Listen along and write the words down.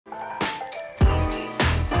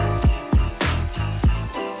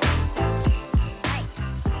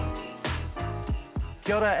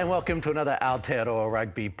Kia ora and welcome to another Aotearoa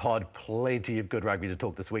Rugby Pod. Plenty of good rugby to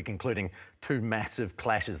talk this week, including two massive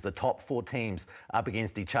clashes. The top four teams up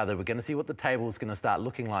against each other. We're going to see what the table is going to start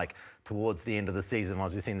looking like towards the end of the season.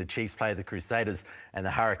 Once we've seen the Chiefs play the Crusaders and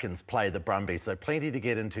the Hurricanes play the Brumbies. So plenty to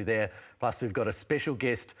get into there. Plus we've got a special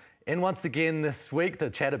guest in once again this week to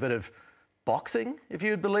chat a bit of boxing, if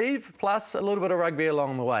you'd believe, plus a little bit of rugby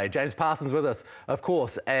along the way. James Parsons with us, of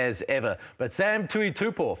course, as ever. But Sam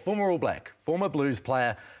Tuitupou, former All Black, former Blues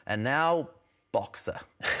player, and now boxer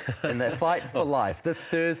in their fight for life. This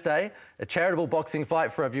Thursday, a charitable boxing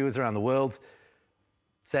fight for our viewers around the world.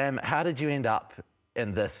 Sam, how did you end up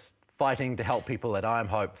in this, fighting to help people at I Am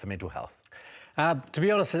Hope for mental health? To be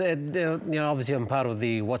honest, obviously I'm part of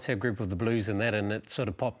the WhatsApp group of the Blues and it sort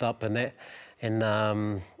of popped up and that,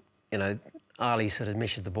 and Ali sort of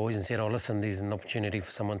messaged the boys and said, oh, listen, there's an opportunity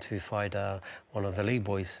for someone to fight one of the league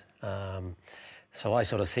boys. So I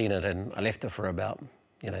sort of seen it and I left it for about,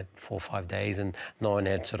 4 or 5 days, and no one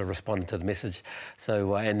had sort of responded to the message.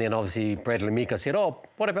 So, and then obviously Bradley Mika said, oh,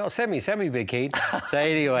 what about Sammy? Sammy be keen. So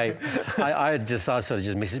anyway, I sort of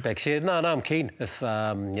just messaged back, said, no, I'm keen. If,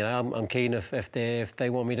 I'm keen if they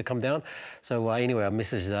want me to come down. So anyway, I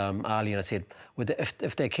messaged Ali and I said,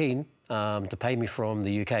 if they're keen, to pay me from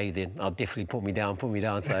the UK, then I'll definitely put me down.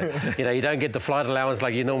 So, you don't get the flight allowance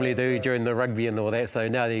like you normally do during the rugby and all that. So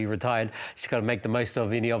now that you're retired, you just got to make the most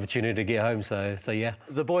of any opportunity to get home. So yeah.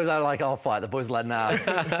 The boys aren't like, I'll fight. The boys are like, nah,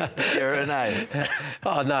 you're an A.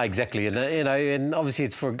 Oh, no, exactly. And, and obviously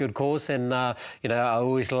it's for a good cause. And, I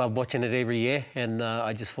always love watching it every year. And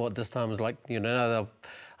I just thought this time was like,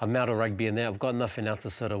 I'm out of rugby and I've got nothing else to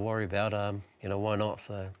sort of worry about. Why not?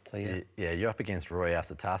 So yeah. Yeah, you're up against Roy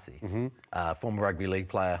Asotasi, former rugby league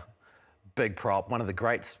player, big prop, one of the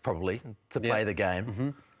greats probably to play the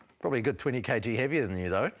game. Probably a good 20 kg heavier than you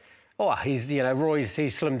though. Oh, he's Roy's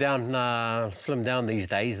he's slimmed down these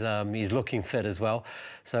days. He's looking fit as well.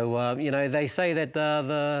 So they say that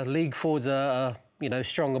the league forwards are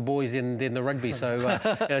stronger boys than the rugby, so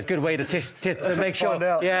it's a good way to test to make sure. Find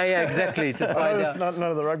out. Yeah, exactly. To I noticed none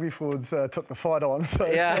of the rugby forwards took the fight on, so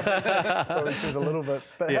yeah, probably says a little bit.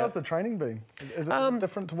 But how's the training been? Is it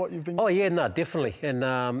different to what you've been? Oh yeah, no, definitely. And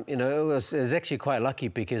it was actually quite lucky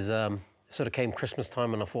because sort of came Christmas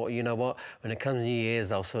time, and I thought, you know what, when it comes New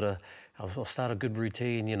Year's, I'll start a good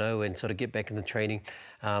routine, and sort of get back into training,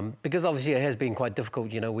 because obviously it has been quite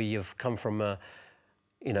difficult, where you've come from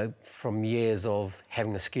from years of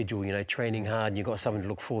having a schedule, training hard, and you've got something to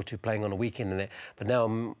look forward to, playing on a weekend and that. But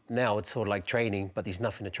now it's sort of like training, but there's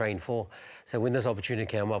nothing to train for. So when this opportunity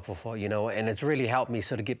came up, I thought, and it's really helped me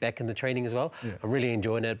sort of get back into training as well. Yeah. I'm really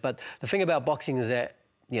enjoying it. But the thing about boxing is that,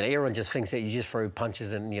 everyone just thinks that you just throw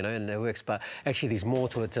punches and, and it works. But actually there's more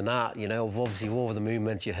to it. It's an art, of obviously all the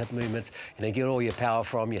movements, your hip movements, get all your power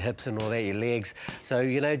from your hips and all that, your legs. So,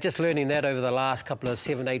 just learning that over the last couple of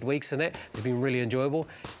 7-8 weeks and that has been really enjoyable.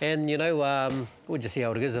 And, we'll just see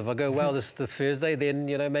how it is. If I go well this Thursday, then,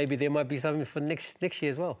 maybe there might be something for next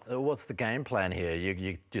year as well. What's the game plan here?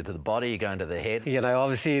 You're to the body, you're going to the head?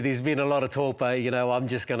 Obviously there's been a lot of talk, but, I'm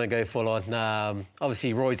just going to go full on.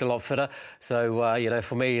 Obviously Roy's a lot fitter. So,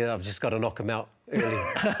 for me, I've just got to knock him out early,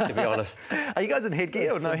 to be honest. Are you guys in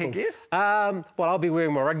headgear or no headgear? Well, I'll be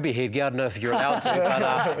wearing my rugby headgear. I don't know if you're allowed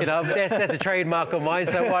to, but, that's a trademark of mine,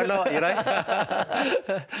 so why not,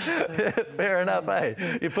 Fair enough, eh?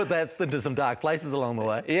 You put that into some dark places along the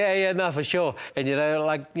way. Yeah, no, for sure. And,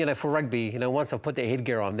 for rugby, once I've put that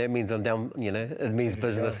headgear on, that means I'm down, it means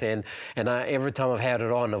business. And every time I've had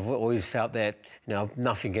it on, I've always felt that,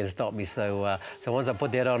 nothing can stop me. So once I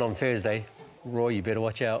put that on Thursday, Roy, you better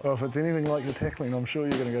watch out. Well, if it's anything like your tackling, I'm sure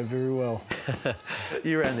you're going to go very well.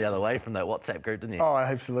 You ran the other way from that WhatsApp group, didn't you? Oh,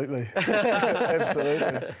 absolutely.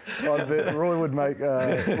 Absolutely. I bet Roy would make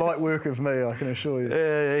light work of me, I can assure you.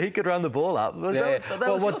 Yeah, he could run the ball up. Yeah.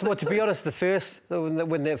 To be honest, the first, when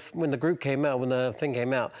the group came out, when the thing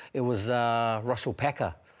came out, it was Russell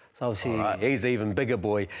Packer. Obviously, he's an even bigger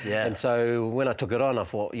boy. Yeah. And so when I took it on, I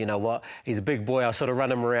thought, you know what, he's a big boy. I sort of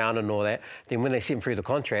run him around and all that. Then when they sent through the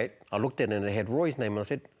contract, I looked at it and it had Roy's name. And I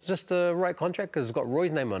said, is this the right contract? Because it's got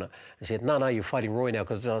Roy's name on it. They said, no, you're fighting Roy now.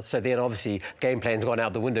 So then obviously game plan's gone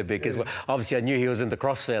out the window because obviously I knew he was into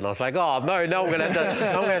CrossFit. And I was like, oh, no, I'm going to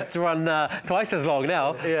have to run twice as long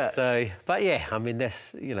now. Yeah. So, but yeah, I mean,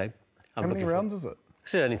 that's, How many rounds is it?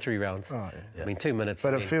 It's only 3 rounds. Oh, yeah. I mean, 2 minutes.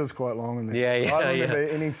 But it feels quite long in there. Yeah, I remember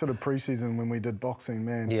any sort of pre-season when we did boxing,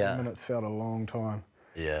 man, 10 minutes felt a long time.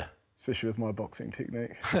 Yeah. Especially with my boxing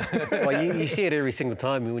technique. Well, you see it every single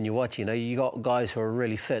time when you watch, you got guys who are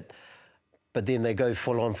really fit, but then they go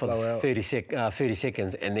full on for the 30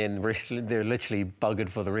 seconds, and then they're literally buggered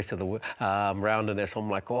for the rest of the round. And so I'm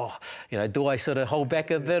like, oh, do I sort of hold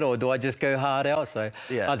back a bit, or do I just go hard out? So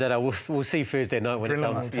I don't know. We'll see Thursday night when it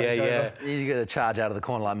comes. You get a charge out of the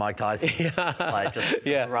corner like Mike Tyson. Like just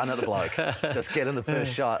run at the bloke. Just get in the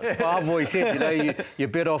first shot. Well, I've always said, you're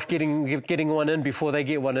better off getting one in before they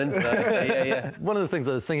get one in. So, One of the things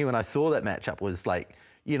I was thinking when I saw that matchup was like,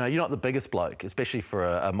 you're not the biggest bloke, especially for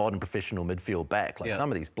a modern professional midfield back. Like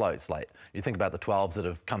some of these blokes, like you think about the 12s that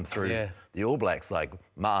have come through the All Blacks, like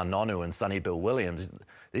Ma'a Nonu and Sonny Bill Williams.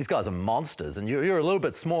 These guys are monsters, and you're a little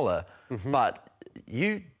bit smaller, but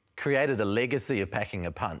you created a legacy of packing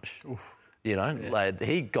a punch. Oof. Like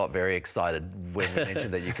he got very excited when we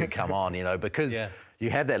mentioned that you could come on, because you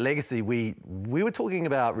have that legacy. We were talking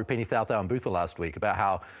about Rupeni Thautau and Butha last week about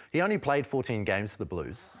how he only played 14 games for the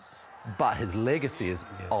Blues, but his legacy is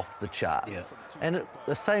off the charts. And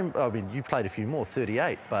the same, I mean, you played a few more,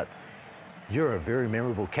 38, but you're a very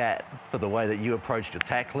memorable cat for the way that you approached your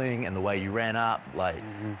tackling and the way you ran up. Like,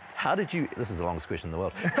 how did you, this is the longest question in the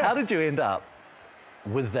world, how did you end up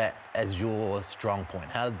with that as your strong point?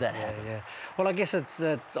 How did that happen? Well, I guess it's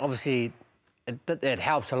obviously, it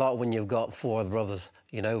helps a lot when you've got four other brothers,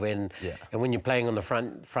 and when you're playing on the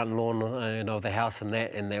front lawn of the house and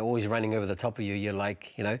they're always running over the top of you, you're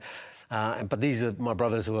like, but these are my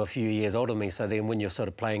brothers who are a few years older than me, so then when you're sort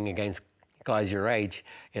of playing against guys your age,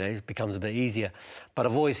 it becomes a bit easier. But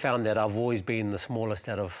I've always found that I've always been the smallest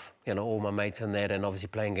out of, all my mates and that, and obviously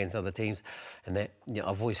playing against other teams, and that,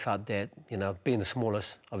 I've always felt that, being the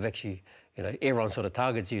smallest, I've actually, everyone sort of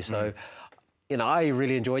targets you, so... I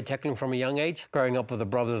really enjoyed tackling from a young age, growing up with the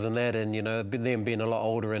brothers and that, and, them being a lot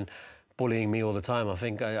older and bullying me all the time. I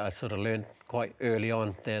think I sort of learned quite early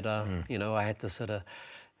on that, I had to sort of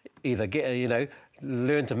either get,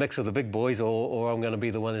 learn to mix with the big boys or I'm going to be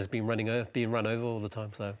the one that's being run over all the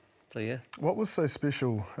time. So yeah. What was so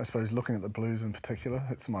special, I suppose, looking at the Blues in particular?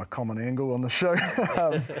 It's my common angle on the show.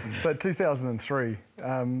 But 2003,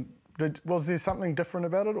 was there something different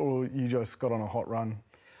about it, or you just got on a hot run?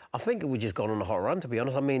 I think we just got on a hot run, to be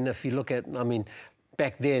honest. I mean, if you look at,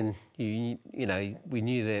 back then, we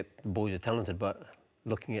knew that the boys are talented, but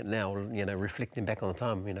looking at now, reflecting back on the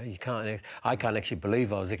time, I can't actually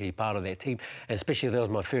believe I was actually part of that team, and especially that was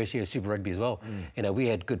my first year of Super Rugby as well. We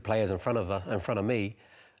had good players in front of me,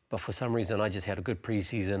 but for some reason I just had a good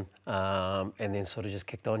pre-season, and then sort of just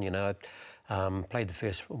kicked on. Played the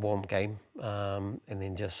first warm game, and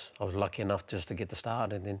then I was lucky enough just to get the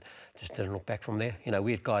start, and then just didn't look back from there.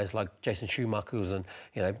 We had guys like Jason Schumacher,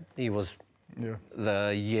 and he was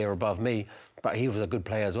the year above me, but he was a good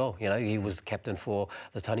player as well. He was captain for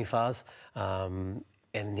the Tanifas,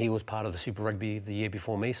 and he was part of the Super Rugby the year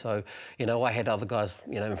before me. So, I had other guys,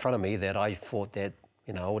 in front of me that I thought that,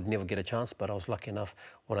 I would never get a chance, but I was lucky enough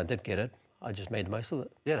when I did get it. I just made the most of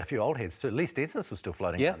it. Yeah, a few old heads too. At least Edson was still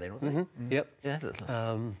floating out there, wasn't he? Yep. Yeah.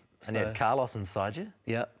 And you had Carlos inside you.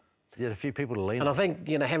 Yeah. You had a few people to lean on. And I think,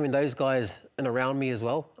 having those guys in around me as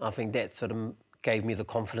well, I think that sort of gave me the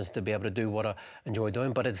confidence to be able to do what I enjoy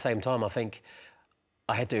doing. But at the same time, I think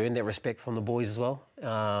I had to earn that respect from the boys as well.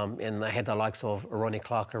 And I had the likes of Ronnie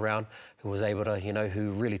Clark around, who was able to, who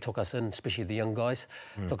really took us in, especially the young guys,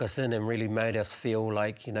 took us in and really made us feel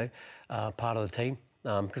like, part of the team.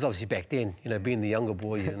 Because obviously back then, being the younger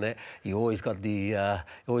boys and that, you always got you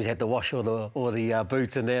always had to wash all the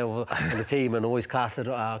boots in there on the team and always cast it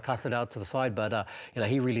out to the side. But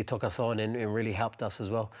he really took us on and really helped us as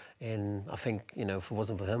well. And I think if it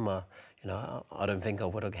wasn't for him, I don't think I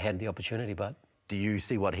would have had the opportunity. But do you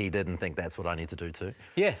see what he did and think that's what I need to do too?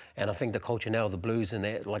 Yeah, and I think the culture now of the Blues and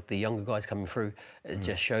that, like the younger guys coming through, it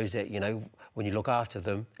just shows that when you look after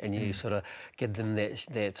them and you sort of give them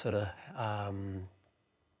that sort of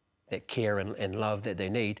that care and love that they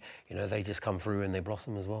need, they just come through and they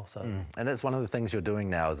blossom as well. So, and that's one of the things you're doing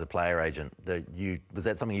now as a player agent. Was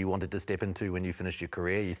that something you wanted to step into when you finished your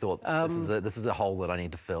career? You thought this is a hole that I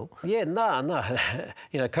need to fill? Yeah, no.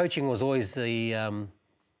 Coaching was always the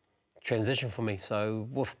transition for me. So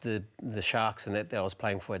with the Sharks and that I was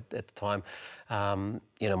playing for at the time,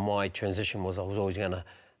 my transition was I was always going to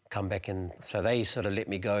come back, and so they sort of let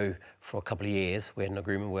me go for a couple of years. We had an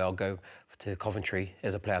agreement where I'll go to Coventry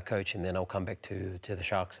as a player coach, and then I'll come back to the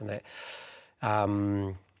Sharks and that.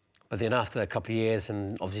 But then after a couple of years,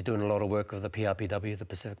 and obviously doing a lot of work with the PRPW, the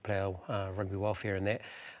Pacific Player Rugby Welfare, and that,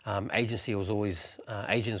 agents was always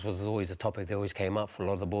a topic that always came up for a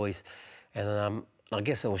lot of the boys, and I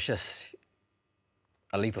guess it was just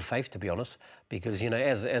a leap of faith, to be honest, because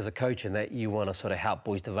as a coach and that, you want to sort of help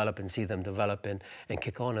boys develop and see them develop and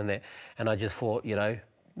kick on and that, and I just thought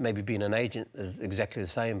maybe being an agent is exactly the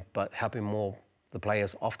same, but helping more the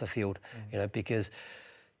players off the field, you know, because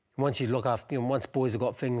once you look after, you know, once boys have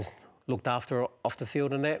got things looked after off the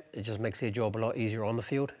field and that, it just makes their job a lot easier on the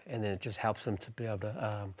field, and then it just helps them to be able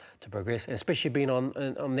to progress, and especially being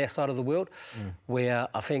on their side of the world, where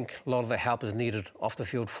I think a lot of the help is needed off the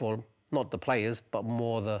field for not the players, but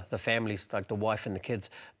more the families, like the wife and the kids,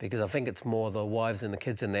 because I think it's more the wives and the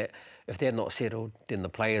kids in that, if they're not settled, then the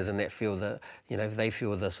players in that feel that, you know, they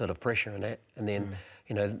feel the sort of pressure in that, and then,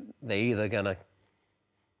 you know, they're either going to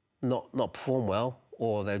not perform well,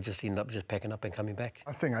 or they'll just end up just packing up and coming back.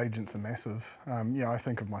 I think agents are massive. I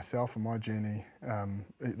think of myself and my journey,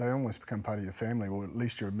 they almost become part of your family, or at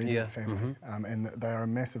least your immediate family, and they are a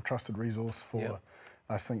massive trusted resource for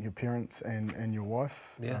I think your parents and your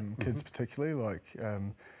wife, kids particularly. Like,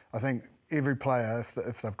 I think every player,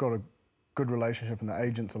 if they've got a good relationship and the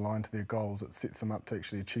agent's aligned to their goals, it sets them up to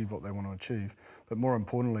actually achieve what they want to achieve. But more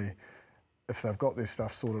importantly, if they've got their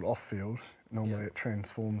stuff sorted off field, normally it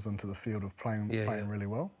transforms into the field of playing really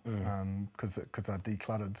well, because they're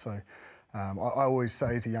decluttered. So I always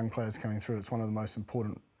say to young players coming through, it's one of the most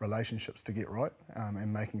important relationships to get right,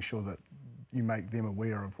 and making sure that you make them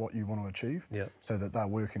aware of what you want to achieve, so that they're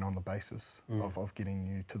working on the basis of getting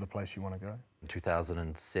you to the place you want to go. In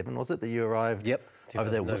 2007, was it, that you arrived over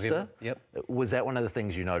there, Worcester? Was that one of the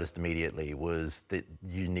things you noticed immediately, was that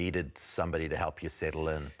you needed somebody to help you settle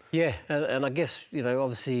in? Yeah, and I guess, you know,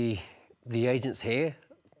 obviously the agents here,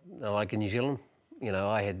 like in New Zealand, you know,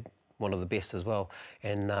 I had one of the best as well.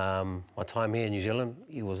 And my time here in New Zealand,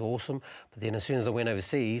 it was awesome. But then as soon as I went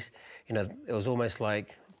overseas, you know, it was almost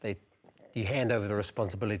like you hand over the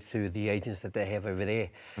responsibility to the agents that they have over there.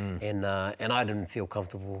 And I didn't feel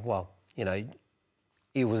comfortable. Well, you know,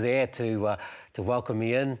 he was there to welcome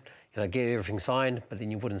me in, you know, get everything signed, but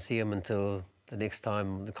then you wouldn't see him until the next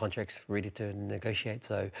time the contract's ready to negotiate.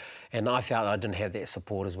 So, and I felt I didn't have that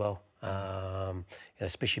support as well, you know,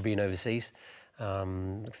 especially being overseas. A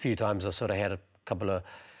few times I sort of had a couple of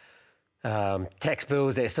tax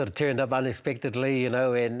bills that sort of turned up unexpectedly, you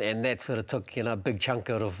know, and that sort of took, you know, a big chunk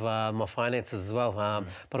out of my finances as well.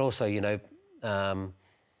 But also, you know,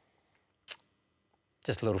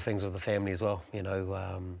 just little things with the family as well, you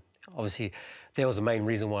know. Obviously, that was the main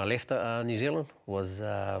reason why I left New Zealand, was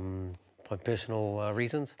my personal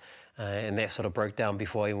reasons, and that sort of broke down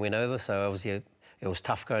before I went over. So obviously it was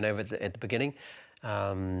tough going over at the beginning.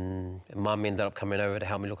 Mum ended up coming over to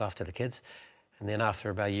help me look after the kids. And then after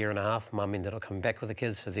about a year and a half, Mum ended up coming back with the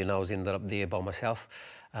kids. So then I ended up there by myself,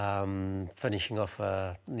 finishing off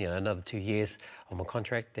you know, another 2 years on my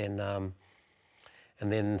contract.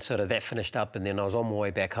 And then sort of that finished up, and then I was on my way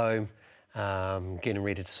back home, getting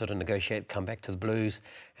ready to sort of negotiate, come back to the Blues,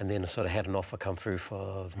 and then I sort of had an offer come through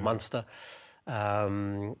for Munster. I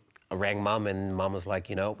rang Mum, and Mum was like,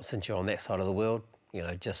 you know, since you're on that side of the world, you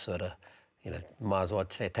know, just sort of, you know, might as well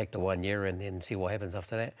take the 1 year and then see what happens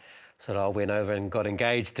after that. So I went over and got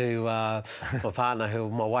engaged to my partner,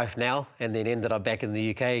 my wife now, and then ended up back in the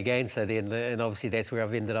UK again. So then, and obviously that's where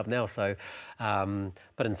I've ended up now. So,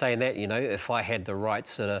 but in saying that, you know, if I had the right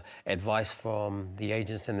sort of advice from the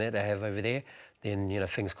agents and that I have over there, then, you know,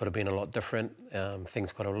 things could have been a lot different.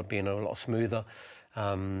 Things could have been a lot smoother.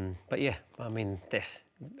 But yeah, I mean, that's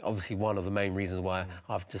obviously one of the main reasons why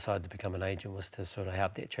I've decided to become an agent, was to sort of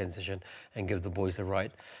help that transition and give the boys the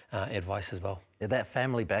right advice as well. Yeah, that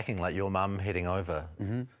family backing, like your mum heading over,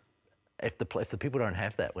 if the people don't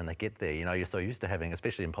have that when they get there, you know, you're so used to having,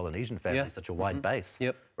 especially in Polynesian families, such a wide base,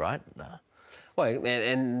 right? Well,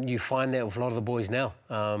 and you find that with a lot of the boys now,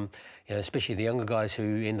 you know, especially the younger guys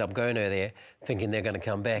who end up going over there thinking they're going to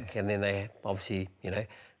come back, and then they obviously, you know,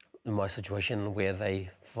 in my situation where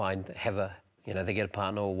they you know, they get a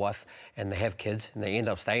partner or wife and they have kids and they end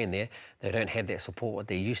up staying there, they don't have that support what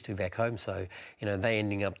they're used to back home. So, you know, they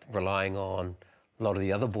ending up relying on a lot of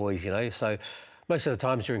the other boys, you know. So most of the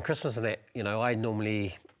times during Christmas and that, you know,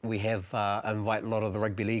 we have invite a lot of the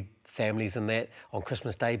rugby league families and that on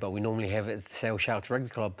Christmas Day, but we normally have it at the Sail Sharks Rugby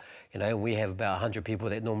Club, you know, and we have about 100 people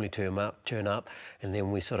that normally turn up, and then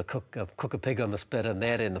we sort of cook a pig on the spit and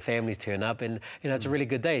that, and the families turn up, and, you know, it's a really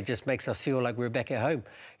good day. It just makes us feel like we're back at home,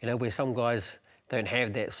 you know, where some guys don't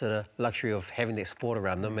have that sort of luxury of having that sport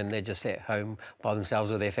around them, and they're just at home by themselves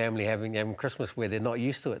with their family having Christmas where they're not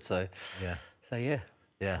used to it. So yeah.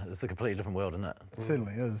 Yeah, it's a completely different world, isn't it? It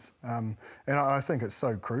certainly is. And I think it's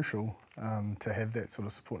so crucial to have that sort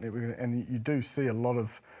of support network. And you do see a lot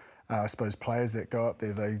of, I suppose, players that go up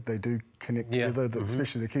there, they do connect together,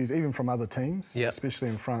 especially the Kiwis, even from other teams, especially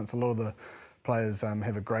in France. A lot of the players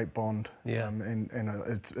have a great bond, and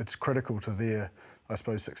it's critical to their, I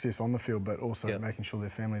suppose, success on the field, but also making sure their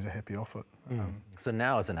families are happy off it. So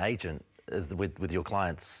now as an agent, with your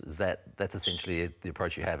clients, that's essentially the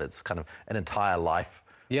approach you have. It's kind of an entire life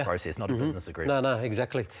process, not a business agreement. No,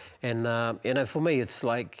 exactly. And, you know, for me, it's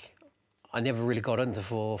like I never really got into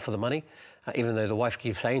for the money. Even though the wife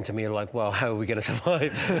keeps saying to me, like, well, how are we going to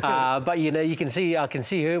survive? But, you know, I can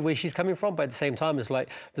see her where she's coming from. But at the same time, it's like,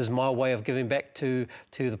 this is my way of giving back to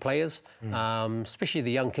the players, especially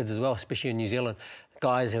the young kids as well, especially in New Zealand.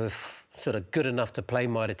 Guys who are sort of good enough to play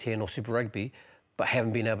Mitre 10 or Super Rugby, but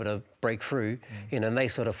haven't been able to break through, you know, and they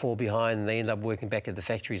sort of fall behind and they end up working back at the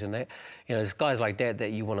factories and that. You know, there's guys like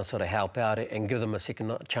that you want to sort of help out and give them a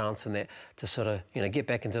second chance and that to sort of, you know, get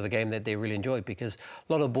back into the game that they really enjoy, because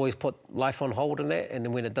a lot of boys put life on hold in that, and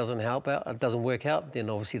then when it doesn't work out,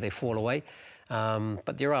 then obviously they fall away.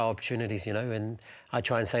 But there are opportunities, you know, and I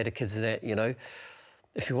try and say to kids that, you know,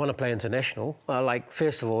 if you want to play international, like,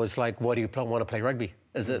 first of all, it's like, what do you want to play rugby?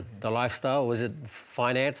 Is it the lifestyle? Is it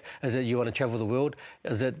finance? Is it you want to travel the world?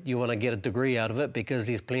 Is it you want to get a degree out of it? Because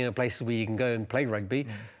there's plenty of places where you can go and play rugby,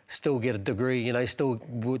 still get a degree, you know, still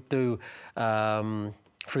do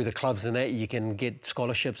through the clubs and that, you can get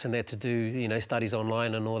scholarships and that to do, you know, studies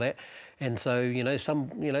online and all that. And so, you know,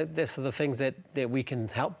 that's the things that we can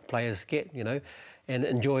help players get, you know, and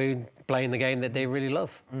enjoy playing the game that they really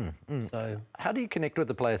love. So, how do you connect with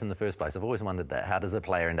the players in the first place? I've always wondered that. How does a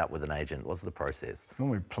player end up with an agent? What's the process? It's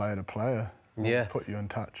normally player to player. Put you in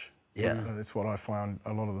touch. That's what I find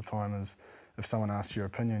a lot of the time is, if someone asks your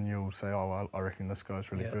opinion, you'll say, oh, well, I reckon this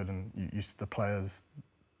guy's really good, and the players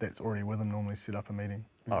that's already with them normally set up a meeting.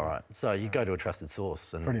 All right. So you go to a trusted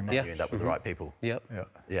source and you end up with the right people. Yeah.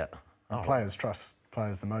 Players trust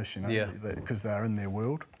players the most, you know, because they're in their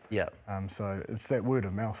world. So it's that word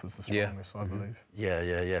of mouth is the strongest, I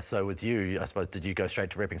believe. So with you, I suppose, did you go straight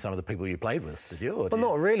to repping some of the people you played with? Did you? Well,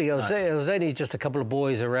 not really. It was only just a couple of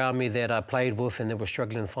boys around me that I played with, and they were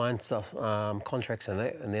struggling to find stuff, contracts and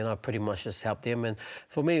that, and then I pretty much just helped them. And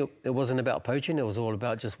for me, it wasn't about poaching. It was all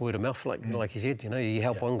about just word of mouth, like you said. You know, you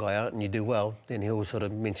help one guy out and you do well, then he'll sort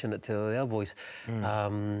of mention it to the other boys.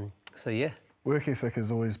 Work ethic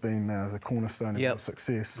has always been the cornerstone of your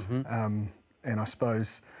success. And I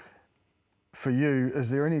suppose, for you,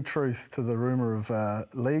 is there any truth to the rumour of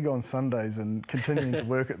league on Sundays and continuing to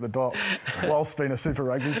work at the dock whilst being a Super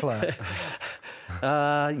Rugby player?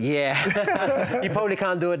 You probably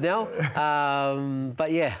can't do it now.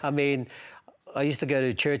 But yeah, I mean, I used to go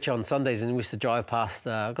to church on Sundays and we used to drive past,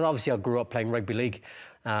 because obviously I grew up playing rugby league.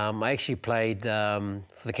 I actually played for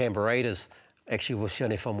the Canberra Raiders, actually with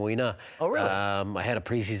Sione Famuina. Oh, really? I had a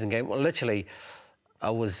pre-season game. Well, literally, I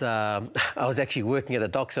was actually working at the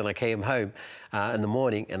docks and I came home in the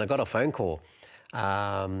morning and I got a phone call.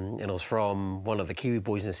 And it was from one of the Kiwi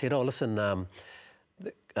boys and said, oh, listen, Mal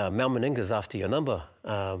Meninga's after your number.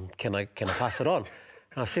 Can I pass it on?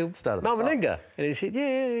 And I said, Mal Meninga? And he said,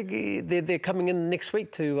 yeah, they're coming in next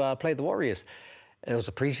week to play the Warriors. And it was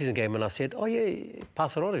a pre-season game and I said, oh, yeah,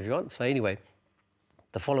 pass it on if you want. So anyway,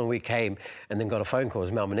 the following week came and then got a phone call. It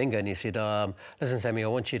was Mal Meninga and he said, listen, Sammy, I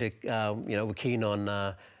want you to, we're keen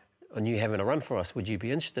on you having a run for us. Would you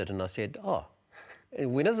be interested? And I said, oh,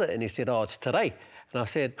 when is it? And he said, oh, it's today. And I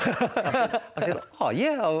said, oh,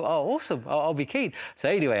 yeah, awesome, I'll be keen. So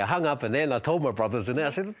anyway, I hung up and then I told my brothers and I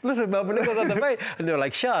said, listen, Mal Meninga's on the way. And they were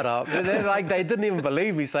like, shut up. And then they didn't even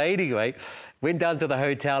believe me. So anyway, went down to the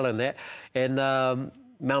hotel and that. And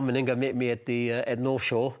Mal Meninga met me at North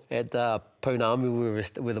Shore at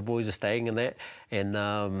Pounamu, where the boys are staying and that.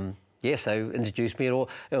 And so introduced me. It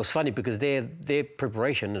was funny because their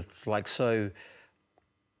preparation is like so.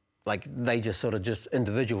 Like they just sort of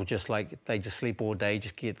individual, just like they just sleep all day,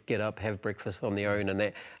 just get up, have breakfast on their own and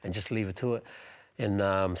that, and just leave it to it. And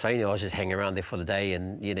so, I was just hanging around there for the day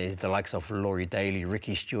and, the likes of Laurie Daly,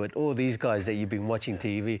 Ricky Stewart, all these guys that you've been watching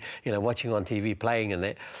TV, watching on TV playing and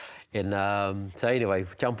that. And so anyway,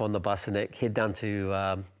 jump on the bus and that, head down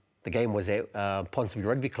to, the game was at Ponsonby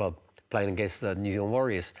Rugby Club, playing against the New Zealand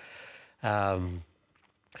Warriors.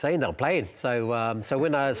 So I ended up playing. So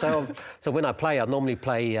when I play, I normally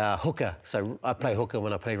play hooker. So I play hooker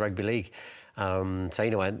when I play rugby league. So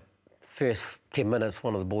anyway, first 10 minutes,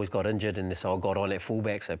 one of the boys got injured, and so I got on at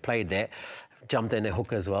fullback. So I played that, jumped in at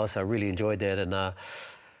hooker as well. So I really enjoyed that. And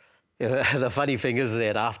the funny thing is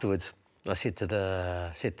that afterwards, I said to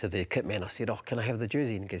the kit man, I said, "Oh, can I have the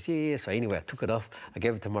jersey?" And he goes, "Yeah." So anyway, I took it off. I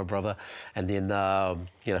gave it to my brother, and then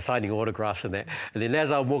signing autographs and that. And then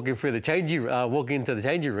as I'm walking into the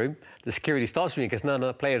changing room, the security stops me and goes,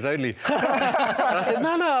 "No, players only." And I said,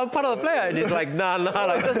 "No, I'm part of the player." And he's like, "No,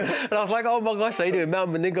 like this." And I was like, "Oh my gosh!" So anyway, Mal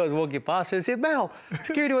Meninga was walking past and I said, "Mal,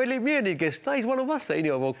 security won't let me in." And he goes, "No, he's one of us." So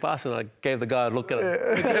anyway, I walked past and I gave the guy a look at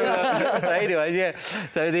him. So anyways, yeah.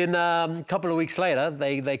 So then a couple of weeks later,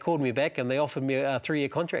 they called me back and they offered me a 3-year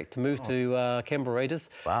contract to move to Canberra Raiders.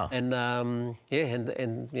 Wow. And and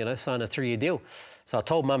sign a 3-year deal. So I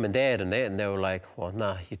told Mum and Dad and they were like, "Well,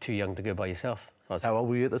 nah, you're too young to go by yourself." So How old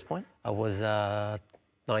were you at this point? I was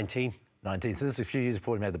 19. 19. So this is a few years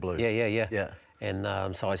before you made the Blues. Yeah. And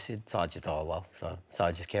so I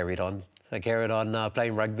just carried on. So I carried on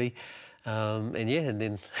playing rugby. And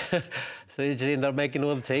then so you just ended up making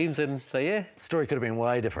all the teams, and so yeah. The story could have been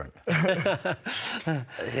way different.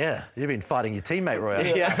 Yeah, you've been fighting your teammate,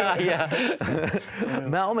 Roy. Yeah.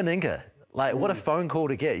 Mal Meninga, like what a phone call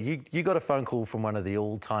to get. You got a phone call from one of the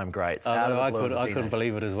all-time greats. Out of the blue as a I couldn't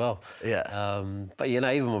believe it as well. Yeah. But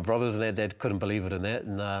even my brothers and that couldn't believe it in that,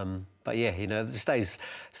 and but yeah, there stays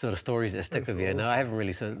sort of stories that stick with you. And I haven't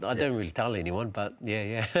really I don't really tell anyone, but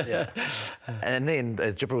yeah. And then,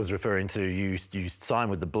 as Jipper was referring to, you signed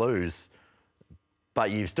with the Blues, but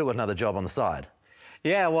you've still got another job on the side.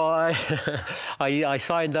 Yeah, well, I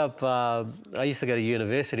signed up. I used to go to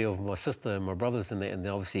university with my sister and my brothers, and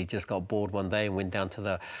obviously just got bored one day and went down to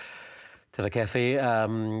the cafe,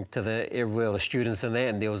 to where all the students in there,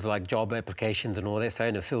 and there was like job applications and all that. So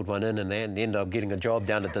I filled one in and ended up getting a job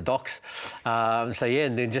down at the docks. And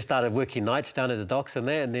then just started working nights down at the docks and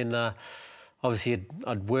there, and then obviously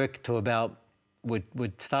I'd work to about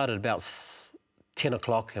we'd start at about 10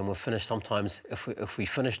 o'clock and we'll finish sometimes if we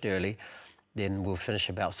finished early. Then we'll finish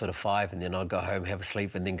about sort of 5, and then I'd go home, have a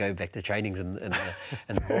sleep, and then go back to trainings in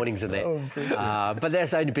the mornings and that. But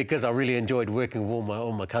that's only because I really enjoyed working with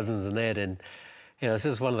all my cousins and that. And it's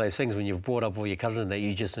just one of those things when you've brought up all your cousins that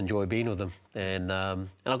you just enjoy being with them. And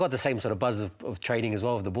I got the same sort of buzz of training as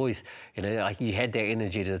well with the boys. Like you had that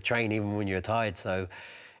energy to train even when you're tired. So.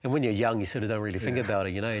 And when you're young, you sort of don't really think about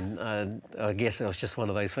it, And I guess it was just one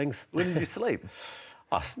of those things. When did you sleep?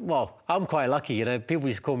 Well, I'm quite lucky, People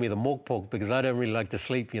used to call me the mork pork because I don't really like to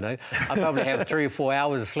sleep, I probably have 3 or 4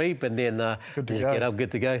 hours of sleep and then just get up,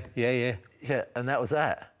 good to go. Yeah. Yeah, and that was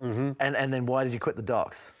that. Mm-hmm. And then why did you quit the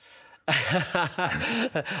docks?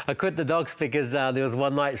 I quit the docks because there was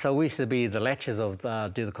one night, so we used to be the latches of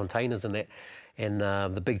do the containers and that, and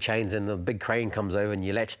the big chains, and the big crane comes over and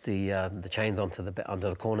you latch the chains onto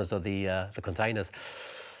the corners of the containers.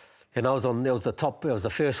 And I was on, it was the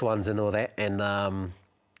first ones and all that,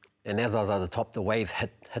 and as I was at the top, the wave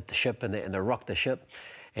hit the ship and it rocked the ship.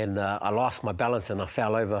 And I lost my balance and I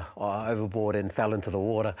fell overboard and fell into the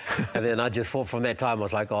water. And then I just thought from that time, I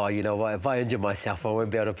was like, oh, you know what, if I injure myself, I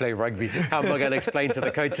won't be able to play rugby. How am I going to explain to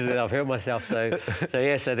the coaches that I've hurt myself? So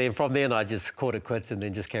then from then I just called it quits and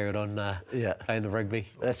then just carried on playing the rugby.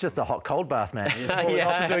 That's just a hot cold bath, man. You're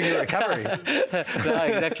off and doing your recovery. No,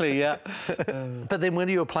 exactly, yeah. But then when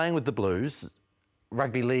you were playing with the Blues,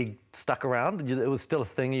 rugby league stuck around? It was still a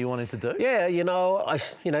thing you wanted to do? Yeah,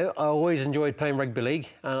 I always enjoyed playing rugby league,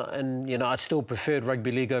 and I still preferred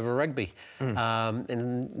rugby league over rugby.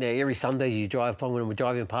 And every Sunday you drive on when we're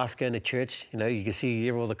driving past going to church, you can see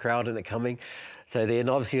all the crowd and it coming. So then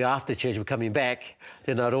obviously after church we're coming back,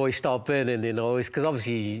 then I'd always stop in and then because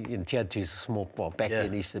obviously Te Atatu's a small, back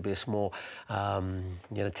then it used to be a small, town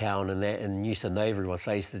and that, and used to know everyone.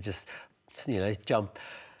 So I used to just, jump,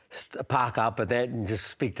 park up at that and just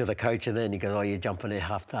speak to the coach, and then he goes, oh, you're jumping at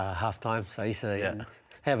half time. So I used to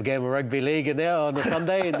have a game of rugby league and there on the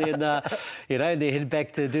Sunday, and then and then head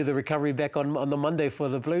back to do the recovery back on the Monday for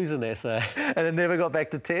the Blues and there. So and it never got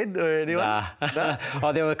back to 10 or anyone? Nah.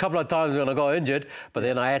 Oh, there were a couple of times when I got injured, but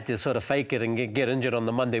then I had to sort of fake it and get injured on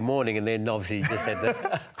the Monday morning, and then obviously just had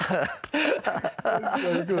to.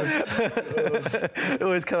 So good.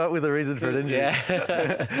 Always come up with a reason for an injury.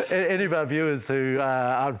 Yeah. Any of our viewers who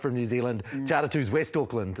aren't from New Zealand, Te Atatu's West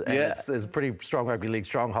Auckland, and it's a pretty strong rugby league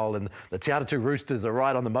stronghold, and the Te Atatu Roosters are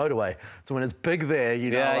right on the motorway. So when it's big there,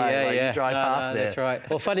 you drive past there. That's right.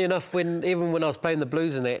 Well, funny enough, even when I was playing the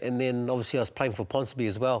Blues and that, and then obviously I was playing for Ponsonby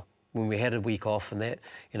as well, when we had a week off and that,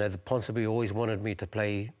 the Ponsonby always wanted me to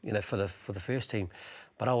play, for the first team.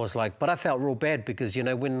 But I was like, I felt real bad because,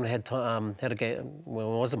 when I had a game, when I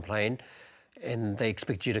wasn't playing, and they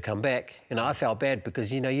expect you to come back, I felt bad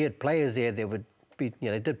because, you had players there that would be,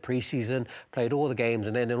 did pre-season, played all the games,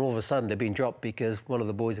 and then all of a sudden they've been dropped because one of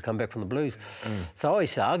the boys had come back from the Blues. So I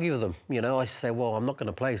used to argue with them, I used to say, well, I'm not going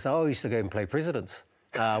to play. So I used to go and play Presidents.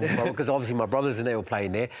 because obviously my brothers and they were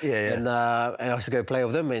playing there. And I used to go play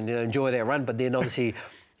with them and enjoy that run. But then obviously,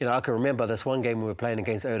 I can remember this one game we were playing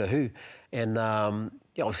against Aotearoa, and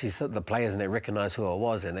obviously the players and they recognised who I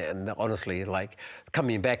was, and honestly, like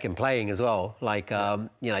coming back and playing as well, like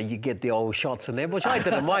you get the old shots and that, which I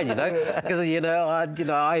didn't mind, because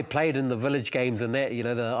I played in the village games and that,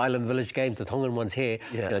 the island village games, the Tongan ones here,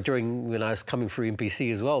 during when I was coming through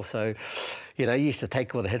NPC as well. So, you used to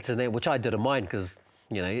take all the hits in there, which I didn't mind because.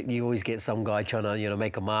 You always get some guy trying to,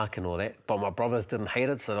 make a mark and all that. But my brothers didn't hate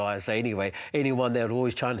it. So I say, anyway, anyone that would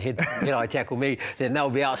always try and hit, tackle me, then they'll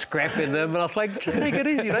be out scrapping them. And I was like, just take it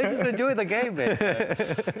easy, just enjoy the game,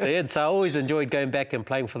 man. So I always enjoyed going back and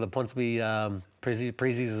playing for the Ponsonby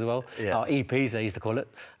Prezzies as well. EPs, they used to call it.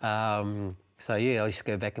 I used to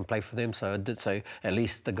go back and play for them. So I did. So at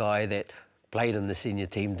least the guy that played in the senior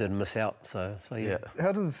team didn't miss out. So yeah.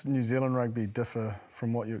 How does New Zealand rugby differ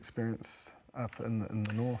from what you experienced up in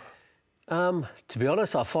the north? To be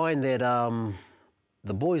honest, I find that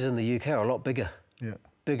the boys in the UK are a lot bigger.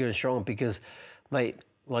 Bigger and stronger because, mate,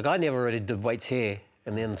 like I never really did weights here,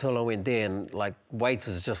 and then until I went there, and like weights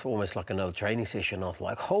is just almost like another training session. I was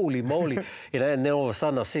like, holy moly, and then all of a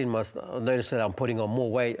sudden I noticed that I'm putting on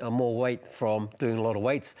more weight from doing a lot of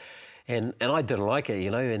weights, and I didn't like it,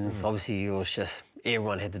 and obviously it was just.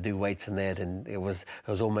 Everyone had to do weights and that, and it was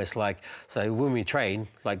almost like, so when we train,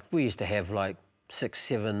 like we used to have like 6,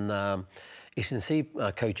 7 S&C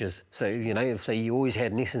coaches. So, so you always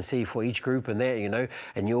had an S&C for each group and that,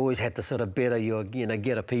 and you always had to sort of better your,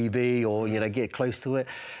 get a PB or, get close to it.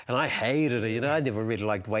 And I hated it, I never really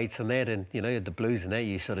liked weights and that. And, the blues and that,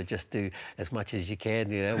 you sort of just do as much as you can,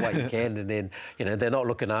 what you can. And then, they're not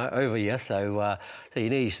looking over you. So, you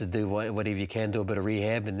used to do whatever you can, do a bit of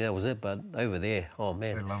rehab, and that was it. But over there, oh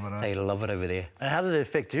man, they love it over there. And how did it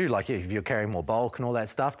affect you? Like if you're carrying more bulk and all that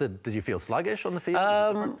stuff, did you feel sluggish on the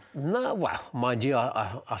field? No, well, mind you,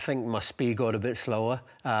 I think my speed got a bit slower,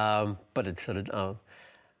 but it sort of,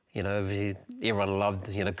 obviously everyone loved,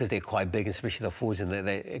 because they're quite big, especially the forwards, and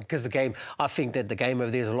because I think that the game over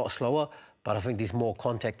there is a lot slower, but I think there's more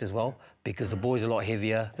contact as well, because the boys are a lot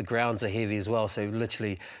heavier, the grounds are heavy as well, so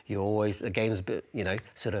literally the game's a bit,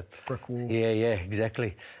 sort of... Brick wall. Yeah,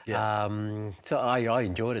 exactly. Yeah. So I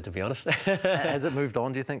enjoyed it, to be honest. Has it moved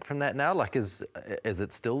on, do you think, from that now? Like, is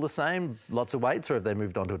it still the same, lots of weights, or have they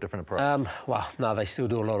moved on to a different approach? Well, no, they still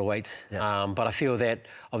do a lot of weights. Yeah. But I feel that,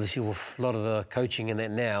 obviously, with a lot of the coaching and that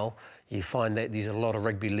now, you find that there's a lot of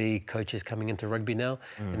rugby league coaches coming into rugby now,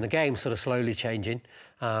 and the game's sort of slowly changing.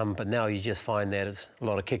 But now you just find that it's a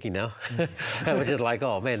lot of kicking now, which is like,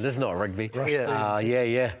 oh man, this is not rugby.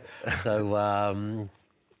 Yeah. So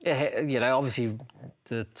obviously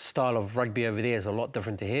the style of rugby over there is a lot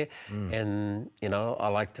different to here, and I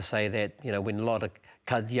like to say that when a lot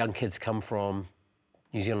of young kids come from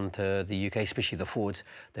New Zealand to the UK, especially the forwards,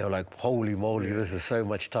 they were like, holy moly, this is so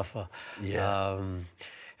much tougher.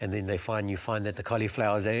 And then you find that the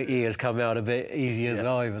cauliflower's ears come out a bit easier as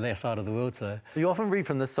well over that side of the world. So you often read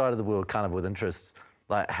from this side of the world kind of with interest,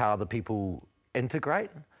 like how the people integrate,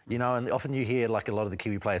 and often you hear like a lot of the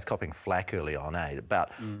Kiwi players copping flack early on,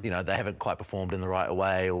 about, they haven't quite performed in the right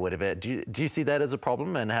way or whatever. Do you see that as a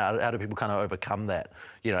problem, and how do people kind of overcome that,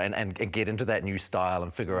 and get into that new style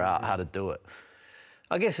and figure out how to do it?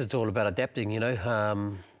 I guess it's all about adapting,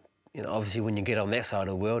 obviously when you get on that side of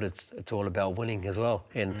the world, it's all about winning as well.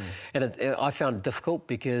 And I found it difficult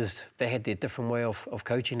because they had their different way of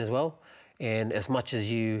coaching as well. And as much as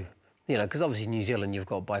because obviously in New Zealand, you've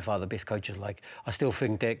got by far the best coaches. Like, I still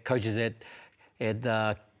think that coaches at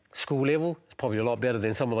school level is probably a lot better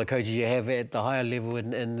than some of the coaches you have at the higher level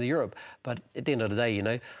in Europe. But at the end of the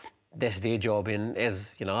day, that's their job. And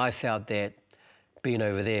as, I felt that being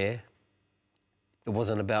over there, it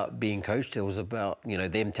wasn't about being coached. It was about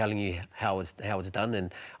them telling you how it's done,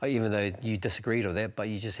 and even though you disagreed with that, but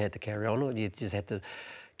you just had to carry on. You just had to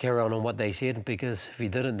carry on what they said, because if you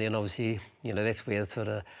didn't, then obviously that's where sort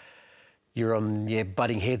of you're on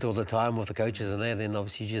butting heads all the time with the coaches and that. Then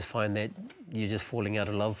obviously you just find that you're just falling out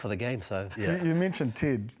of love for the game. So you mentioned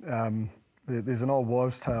Ted. There's an old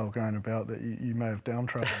wives' tale going about that you may have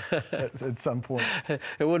downtrodden at some point.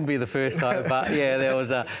 It wouldn't be the first time, but yeah,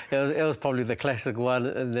 it was probably the classic one,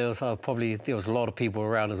 and there was a lot of people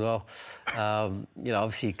around as well.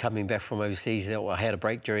 Obviously coming back from overseas, I had a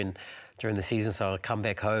break during the season, so I come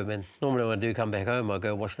back home, and normally when I do come back home, I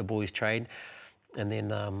go watch the boys train, and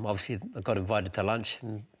then obviously I got invited to lunch,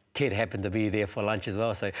 and Ted happened to be there for lunch as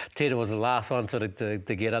well. So Ted was the last one sort of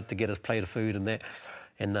to get up to get his plate of food and that.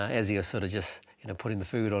 And as he was sort of just, putting the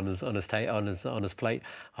food on his plate,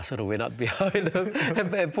 I sort of went up behind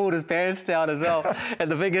him and pulled his pants down as well. And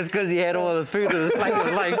the thing is, because he had all this food on his plate, it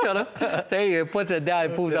was like, so he puts it down,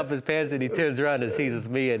 he pulls up his pants, and he turns around and sees it's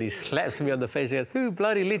me, and he slaps me on the face. He goes, "Who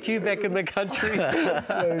bloody let you back in the country?"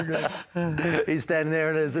 He's standing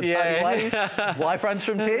there in his funny ways. Wife runs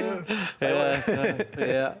from 10.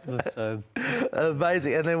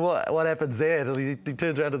 Amazing. And then what happens there? He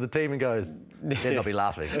turns around to the team and goes, "They'll not be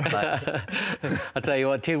laughing." But I tell you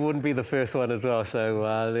what, Ted wouldn't be the first one as well.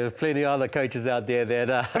 So there's plenty of other coaches out there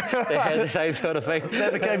that had the same sort of thing.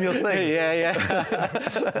 That became your thing.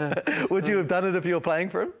 Yeah. Would you have done it if you were playing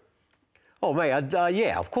for him? Oh, mate,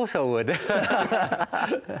 yeah, of course I would.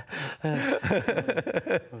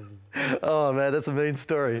 Oh, man, that's a mean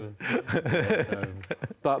story.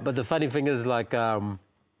 But the funny thing is, like, now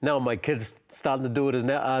my kids starting to do it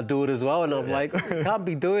as well, and I'm like, can't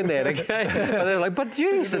be doing that, okay? And they're like, "But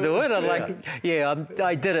you used to do it." I'm like, "Yeah,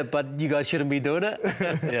 I did it, but you guys shouldn't be doing it."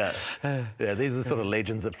 Yeah. These are the sort of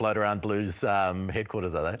legends that float around Blues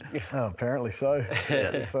headquarters, are they? Oh, apparently so.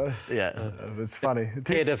 It's funny.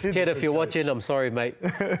 Ted, if you're watching, I'm sorry, mate.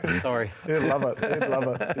 Sorry. He'd love it.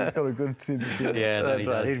 He's got a good sense of humour. Yeah, that's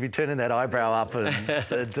right. He'd be turning that eyebrow up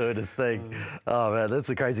and doing his thing. Oh man, that's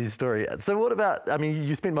a crazy story. So what about? I mean,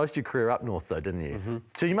 you spent most of your career up north, though, didn't you? Mm-hmm.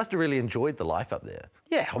 So you must have really enjoyed the life up there.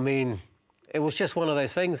 Yeah, I mean, it was just one of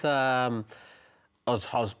those things. I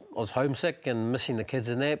was homesick and missing the kids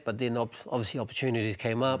and that, but then obviously opportunities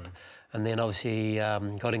came up, and then obviously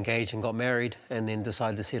got engaged and got married, and then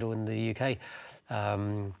decided to settle in the UK.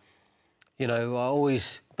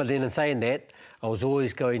 But then in saying that, I was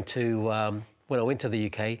always going to, when I went to the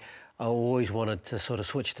UK, I always wanted to sort of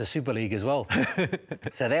switch to Super League as well.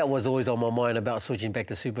 So that was always on my mind about switching back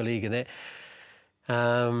to Super League and that.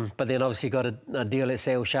 But then obviously got a deal at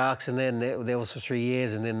Sale Sharks, and then that was for 3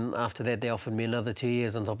 years, and then after that they offered me another 2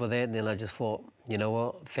 years on top of that, and then I just thought, you know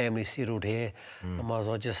what, family settled here, I might as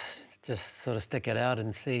well just sort of stick it out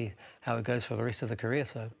and see how it goes for the rest of the career.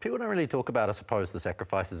 So people don't really talk about, I suppose, the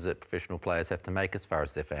sacrifices that professional players have to make as far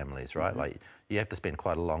as their families, right? Like you have to spend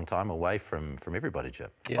quite a long time away from everybody, Jim.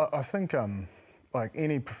 Yeah. I think like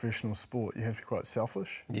any professional sport, you have to be quite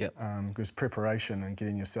selfish. Yeah. Because preparation and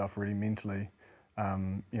getting yourself ready mentally,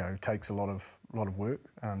 takes a lot of work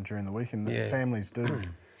during the week, and the families do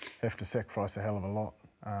have to sacrifice a hell of a lot.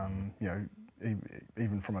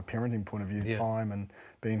 Even from a parenting point of view, time and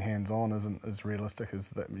being hands-on isn't as realistic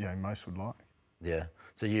as that most would like. Yeah.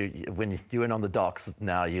 So when you went on the docks,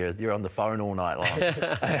 now you're on the phone all night long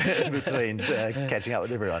in between catching up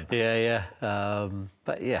with everyone. But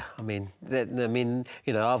yeah,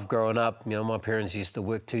 I've grown up. My parents used to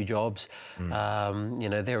work 2 jobs.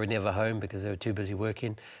 They were never home because they were too busy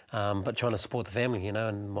working. But trying to support the family,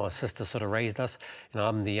 and my sister sort of raised us.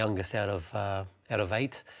 I'm the youngest out of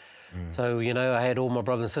 8. So, I had all my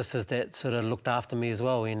brothers and sisters that sort of looked after me as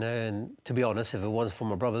well, and to be honest, if it wasn't for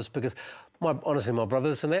my brothers, because honestly, my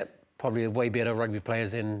brothers and that, probably way better rugby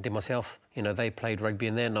players than myself. They played rugby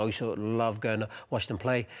and that, and I used to love going to watch them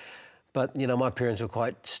play. But, my parents were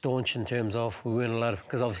quite staunch in terms of, we weren't allowed,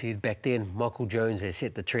 because obviously back then, Michael Jones had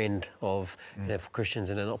set the trend of, for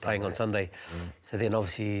Christians, and they're not playing on Sunday. So then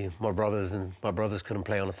obviously my brothers couldn't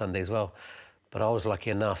play on a Sunday as well. But I was lucky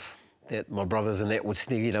enough that my brothers and that would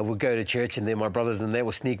sneak, would go to church, and then my brothers and that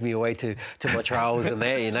would sneak me away to my trials and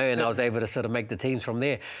that, and I was able to sort of make the teams from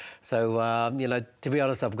there. So, to be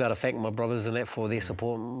honest, I've got to thank my brothers and that for their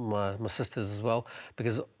support, my sisters as well,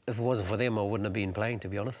 because if it wasn't for them, I wouldn't have been playing, to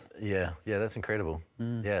be honest. Yeah, that's incredible.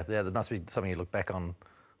 Yeah, there must be something you look back on,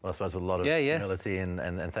 well, I suppose, with a lot of humility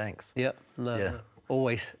and thanks. Yeah,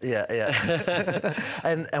 always. Yeah.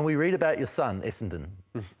 and we read about your son, Essendon.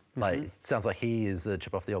 It sounds like he is a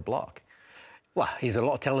chip off the old block. Well, he's a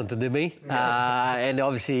lot talented than me, and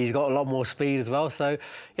obviously he's got a lot more speed as well. So,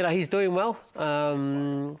 he's doing well.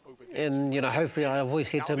 And, hopefully, I've always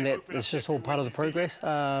said to him that it's just all part of the process.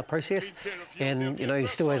 And, he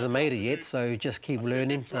still hasn't made it yet, so just keep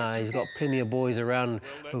learning. He's got plenty of boys around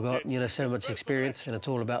who've got, so much experience, and it's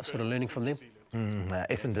all about sort of learning from them.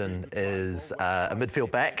 Essendon is a midfield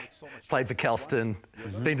back, played for Kelston,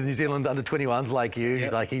 been to New Zealand under-21s like you,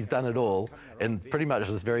 he's done it all in pretty much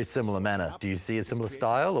this very similar manner. Do you see a similar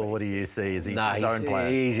style, or what do you see? Is he his own player?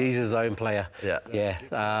 He's his own player.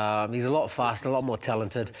 Yeah. He's a lot faster, a lot more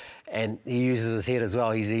talented, and he uses his head as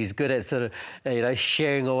well. He's good at sort of,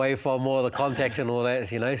 sharing away from all the contacts and all that,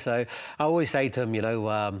 So I always say to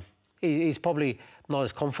him, he's probably not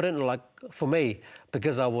as confident. Like for me,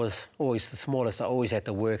 because I was always the smallest, I always had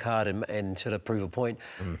to work hard and sort of prove a point.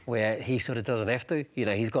 Where he sort of doesn't have to. You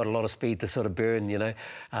know, he's got a lot of speed to sort of burn. You know,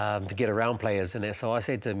 to get around players and that. So I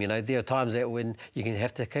said to him, you know, there are times that when you can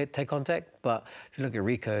have to take contact, but if you look at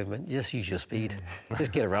Rico, man, just use your speed,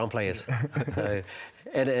 just get around players. So.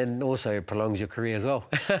 And also prolongs your career as well.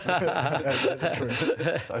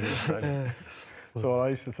 Totally. So what I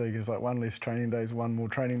used to think is like one less training day is one more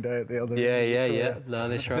training day at the other. Yeah. No,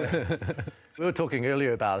 that's right. We were talking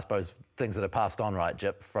earlier about, I suppose, things that are passed on, right,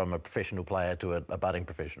 Jip, from a professional player to a budding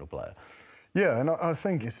professional player. Yeah, and I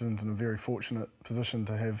think Essendon's in a very fortunate position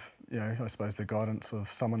to have, you know, I suppose the guidance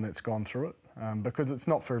of someone that's gone through it, because it's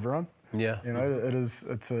not for everyone. Yeah. You know, it's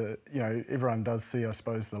a, you know, everyone does see, I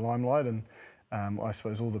suppose, the limelight and I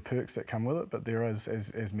suppose all the perks that come with it, but there is,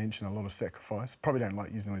 as mentioned, a lot of sacrifice. Probably don't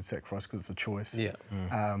like using the word sacrifice because it's a choice. Yeah.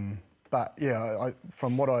 But yeah,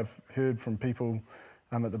 from what I've heard from people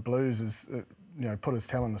at the Blues is, you know, put his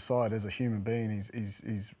talent aside, as a human being,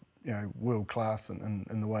 he's you know, world class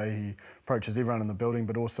in the way he approaches everyone in the building,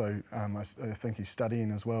 but also I think he's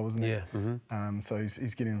studying as well, isn't he? Yeah. So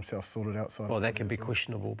he's getting himself sorted outside. Well, that can be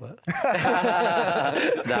questionable, but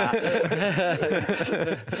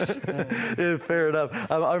Yeah, fair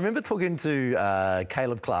enough. I remember talking to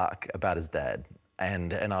Caleb Clark about his dad,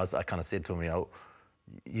 and I kind of said to him, you know,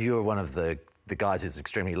 you're one of the guys who's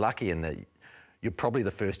extremely lucky in that you're probably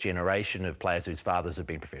the first generation of players whose fathers have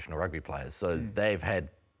been professional rugby players, so they've had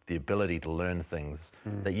the ability to learn things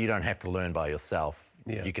that you don't have to learn by yourself.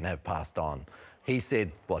 You can have passed on. He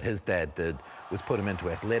said what his dad did was put him into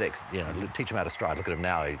athletics, you know, teach him how to stride. Look at him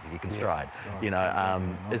now, he can stride. You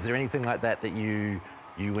know, is there anything like that that you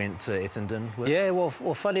went to Essendon with? yeah. Well,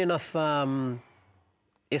 funny enough,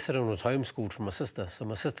 Essendon was homeschooled from my sister. So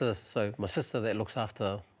my sister that looks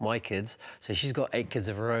after my kids, so she's got 8 kids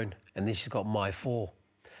of her own, and then she's got my 4.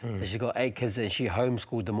 So she's got 8 kids, and she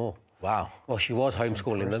homeschooled them all. Wow. Well, she was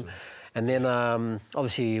homeschooling them. And then,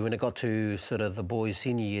 obviously, when it got to sort of the boys'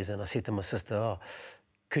 senior years, and I said to my sister, oh,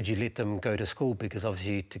 could you let them go to school? Because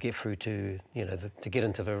obviously, to get through to, you know, to get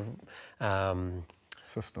into the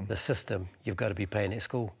system, you've got to be playing at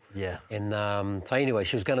school. Yeah. And so anyway,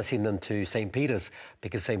 she was going to send them to St. Peter's,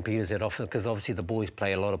 because St. Peter's had offered, because obviously the boys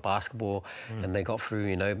play a lot of basketball, and they got through,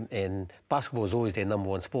 you know, and basketball was always their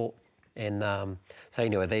 *1 sport. And so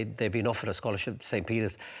anyway, they've been offered a scholarship to St.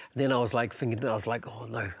 Peter's. And then I was like thinking, oh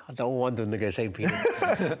no, I don't want them to go to St. Peter's.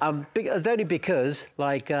 It's only because,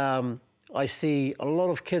 like, I see a lot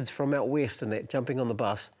of kids from out west and that jumping on the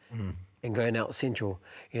bus and going out central.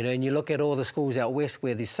 You know, and you look at all the schools out west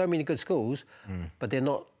where there's so many good schools, but they're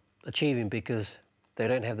not achieving because they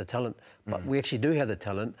don't have the talent. But we actually do have the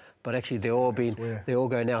talent, but actually they're all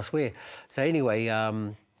going elsewhere. So anyway,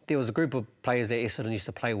 there was a group of players that Essendon used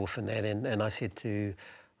to play with and that, and I said to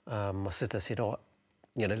my sister, said, oh,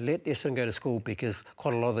 you know, let Essendon go to school, because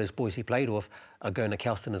quite a lot of those boys he played with are going to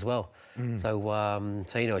Kelston as well. So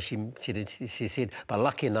you know, she said, but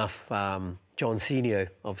lucky enough, John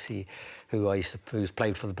Senior, obviously, who's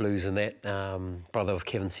played for the Blues and that, brother of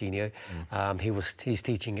Kevin Senior, he's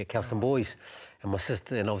teaching at Kelston Boys, and my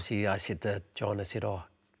sister, and obviously I said to John, I said, oh,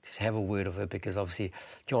 just have a word of it, because obviously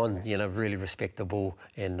John, you know, really respectable,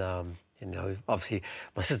 and you know, obviously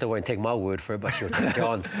my sister won't take my word for it, but she'll take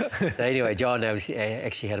John's. So anyway, John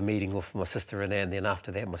actually had a meeting with my sister, and then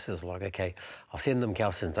after that, my sister's like, okay, I'll send them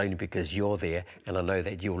Kelston's only because you're there, and I know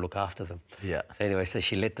that you'll look after them. Yeah. So anyway, so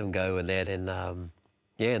she let them go and that, and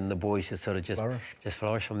yeah, and the boys just sort of just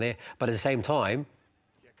flourished from there. But at the same time,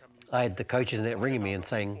 I had the coaches in that ringing me and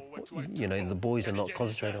saying, you know, the boys are not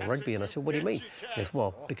concentrating on rugby. And I said, what do you mean? He goes,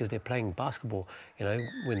 well, because they're playing basketball, you know,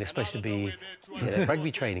 when they're supposed to be, you know,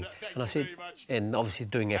 rugby training. And I said, and obviously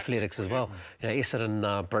doing athletics as well. You know,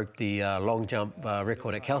 Essendon broke the long jump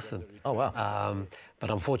record at Kelston. Oh, wow. But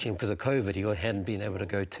unfortunately, because of COVID, he hadn't been able to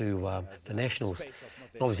go to the Nationals.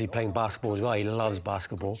 Obviously playing basketball as well. He loves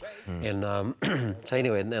basketball. And so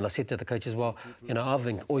anyway, and I said to the coaches, well, you know, I've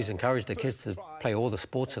always encouraged the kids to play all the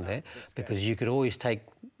sports in that, because you could always take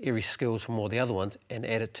every skills from all the other ones and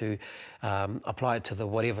add it to, apply it to the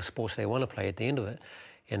whatever sports they want to play at the end of it.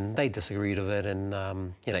 And they disagreed with it. And,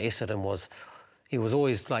 you know, Essendon he was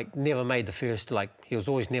always like never made the first, like he was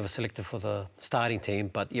always never selected for the starting team,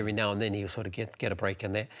 but every now and then he would sort of get a break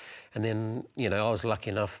in that. And then, you know, I was lucky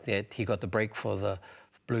enough that he got the break for the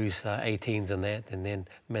Blues 18s and that, and then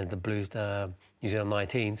managed the Blues New Zealand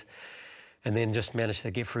 19s. and then just managed to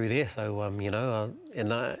get through there. So and the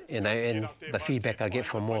feedback I get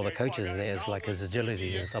from all the coaches there is like his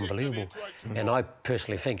agility is unbelievable. And I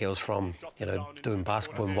personally think it was from doing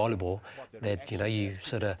basketball and volleyball that you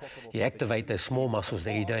you activate those small muscles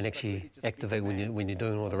that you don't actually activate when you're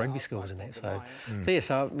doing all the rugby skills and that.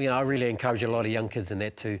 So I really encourage a lot of young kids in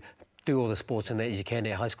that to do all the sports and that you can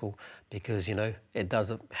at high school, because it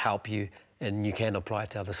does help you and you can apply it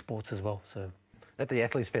to other sports as well. So. At the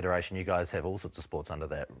Athletes Federation, you guys have all sorts of sports under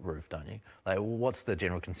that roof, don't you? Like, what's the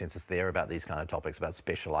general consensus there about these kind of topics, about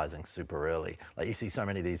specialising super early? Like, you see so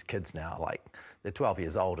many of these kids now, like, they're 12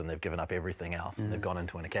 years old and they've given up everything else and they've gone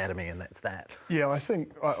into an academy and that's that. Yeah, I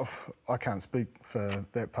think, I can't speak for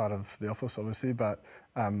that part of the office, obviously, but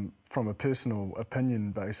from a personal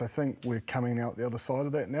opinion base, I think we're coming out the other side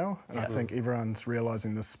of that now. And I think everyone's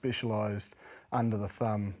realising this specialised,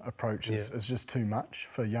 under-the-thumb approach is just too much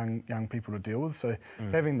for young people to deal with. So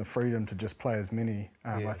having the freedom to just play as many,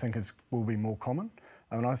 I think will be more common.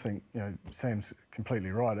 I mean, I think Sam's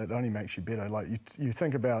completely right. It only makes you better. Like you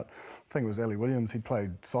think about, I think it was Ali Williams. He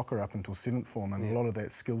played soccer up until 7th form, and a lot of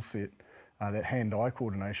that skill set, that hand-eye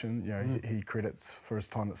coordination, he credits for his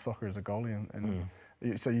time at soccer as a goalie, and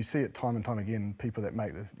so you see it time and time again. People that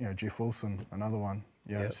make Jeff Wilson, another one.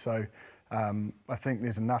 So. I think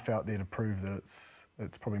there's enough out there to prove that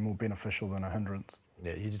it's probably more beneficial than a hindrance.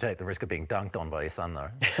 Yeah, you take the risk of being dunked on by your son, though.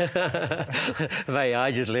 Mate, I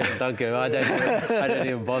just let him dunk him. I don't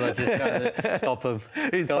even bother just trying to stop him.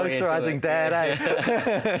 He's posterising Dad,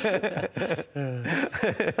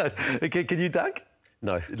 eh? Can you dunk?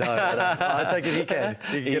 No. No, I take it he can.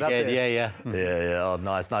 He can get up there. Yeah. Yeah. Oh,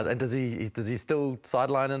 nice. And does he still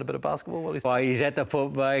sideline in a bit of basketball while he's? Well, he's had to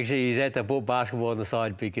put basketball on the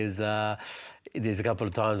side because there's a couple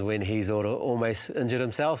of times when he's almost injured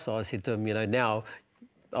himself. So I said to him, now,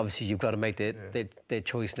 obviously you've got to make that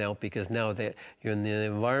choice now, because now that you're in the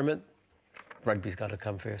environment, rugby's got to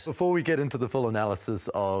come first. Before we get into the full analysis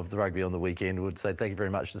of the rugby on the weekend, we'd say thank you very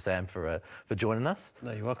much to Sam for joining us.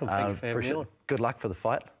 No, you're welcome. Thank you for having me on. Good luck for the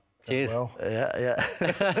fight. Cheers. Well. Yeah.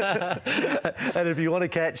 And if you want to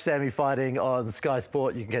catch Sammy fighting on Sky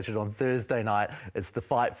Sport, you can catch it on Thursday night. It's the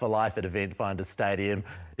Fight for Life at Event Finder Stadium.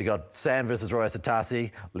 You got Sam versus Roy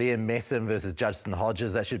Asotasi, Liam Messam versus Judson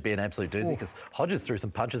Hodges. That should be an absolute doozy, because Hodges threw some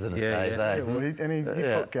punches in his days. Yeah, well, he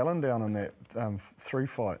put Gallen down on that 3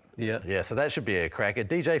 fight. Yeah, so that should be a cracker.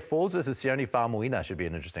 DJ Forbes versus Sione Faumuina should be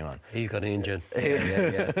an interesting one. He's got an engine.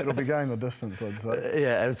 Yeah. It'll be going the distance, I'd say.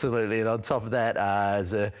 Yeah, absolutely. And on top of that,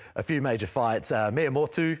 there's a few major fights.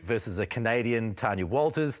 Miyamoto versus a Canadian, Tanya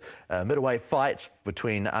Walters. Middleweight fight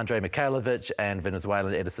between Andrei Mikhailovic and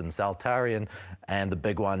Venezuelan Edison Saltarian. And the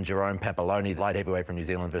big one, Jerome Pampaloni, light heavyweight from New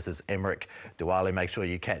Zealand versus Emmerich Duwale. Make sure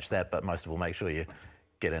you catch that, but most of all, make sure you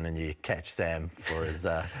get in and you catch Sam for his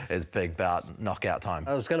big bout knockout time.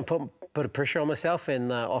 I was going to put a pressure on myself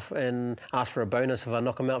and ask for a bonus if I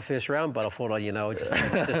knock him out first round, but I thought,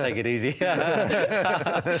 just take it easy.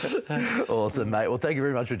 Awesome, mate. Well, thank you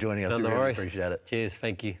very much for joining us. No, we really worries. appreciate it. Cheers,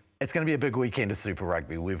 thank you. It's going to be a big weekend of Super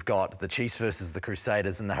Rugby. We've got the Chiefs versus the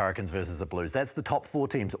Crusaders and the Hurricanes versus the Blues. That's the top 4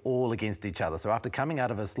 teams all against each other. So after coming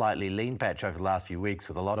out of a slightly lean patch over the last few weeks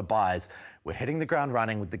with a lot of buys, we're hitting the ground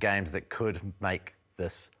running with the games that could make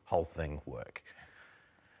this whole thing work.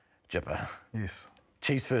 Jipper. Yes.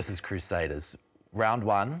 Chiefs versus Crusaders. Round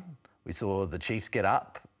 1, we saw the Chiefs get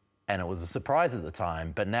up, and it was a surprise at the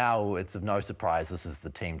time, but now it's of no surprise this is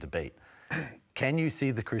the team to beat. Can you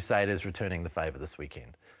see the Crusaders returning the favour this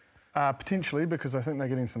weekend? Potentially, because I think they're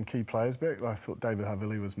getting some key players back. I thought David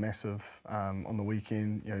Havili was massive on the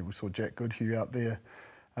weekend. We saw Jack Goodhue out there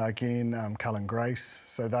again, Cullen Grace.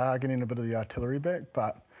 So they are getting a bit of the artillery back,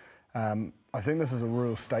 but I think this is a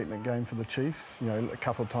real statement game for the Chiefs. A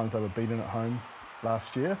couple of times they were beaten at home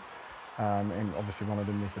last year, and obviously one of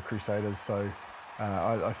them was the Crusaders. So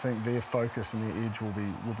I think their focus and their edge will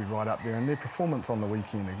be right up there. And their performance on the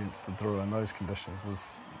weekend against the Drua in those conditions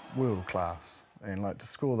was world class. And to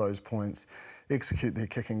score those points, execute their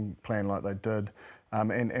kicking plan like they did,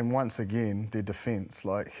 and once again their defence.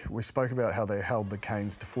 We spoke about how they held the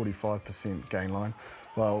Canes to 45% gain line.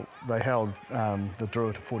 Well, they held the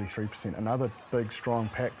Drua to 43%. Another big, strong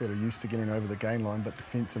pack that are used to getting over the gain line, but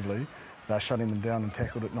defensively they're shutting them down and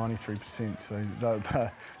tackled at 93%. So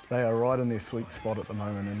they are right in their sweet spot at the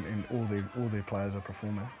moment, and all their players are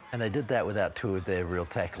performing. And they did that without 2 of their real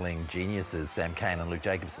tackling geniuses, Sam Cane and Luke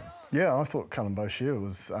Jacobson. Yeah, I thought Cullen Boshier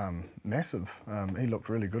was massive. He looked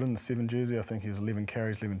really good in the 7 jersey. I think he was 11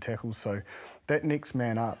 carries, 11 tackles. So that next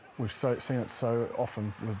man up, we've seen it so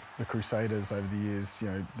often with the Crusaders over the years.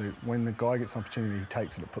 When the guy gets an opportunity, he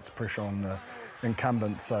takes it. It puts pressure on the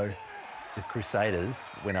incumbent. So The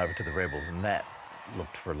Crusaders went over to the Rebels, and that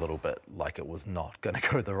looked for a little bit like it was not going to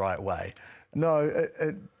go the right way. No,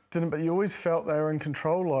 it didn't, but you always felt they were in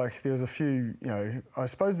control. Like, there was a few, I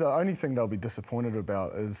suppose the only thing they'll be disappointed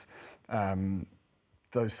about is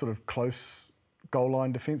those sort of close goal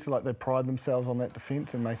line defences. Like, they pride themselves on that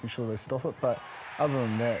defence and making sure they stop it. But other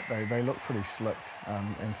than that, they look pretty slick,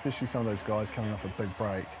 and especially some of those guys coming off a big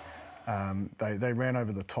break. They ran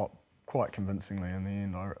over the top quite convincingly in the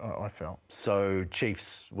end, I felt. So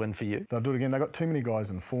Chiefs win for you? They'll do it again. They've got too many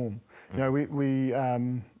guys in form. We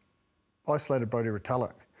isolated Brodie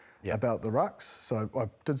Retallick about the rucks. So I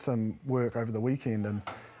did some work over the weekend, and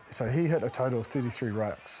so he hit a total of 33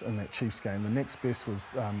 rucks in that Chiefs game. The next best was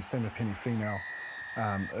Sam Tuitupou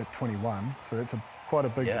at 21. So that's quite a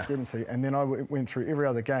big discrepancy. And then I went through every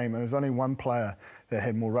other game, and there's only one player that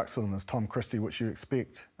had more rucks with him, is Tom Christie, which you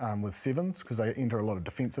expect with sevens, because they enter a lot of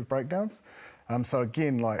defensive breakdowns. So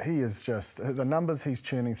again, like, he is just, the numbers he's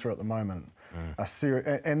churning through at the moment are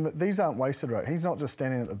serious. And these aren't wasted, right? He's not just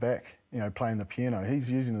standing at the back, playing the piano. He's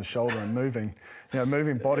using the shoulder and moving,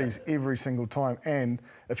 moving bodies every single time. And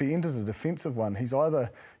if he enters a defensive one, he's either,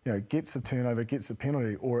 gets a turnover, gets a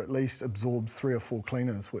penalty, or at least absorbs 3 or 4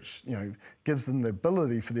 cleaners, which, gives them the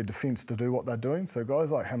ability for their defence to do what they're doing. So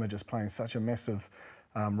guys like him are just playing such a massive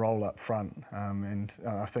role up front. And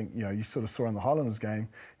I think, you sort of saw in the Highlanders game,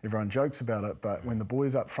 everyone jokes about it, but when the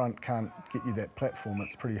boys up front can't get you that platform,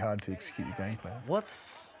 it's pretty hard to execute your game plan.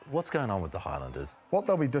 What's going on with the Highlanders? What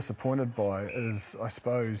they'll be disappointed by is, I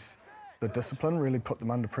suppose, the discipline really put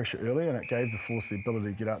them under pressure early, and it gave the Force the ability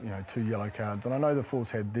to get up, 2 yellow cards. And I know the Force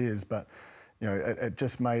had theirs, but, it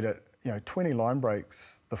just made it, 20 line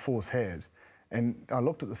breaks the Force had. And I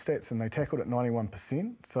looked at the stats, and they tackled at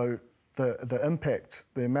 91%. So the impact,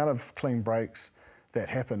 the amount of clean breaks that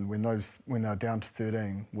happened when they were down to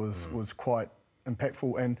 13 was quite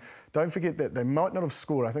impactful. And don't forget that they might not have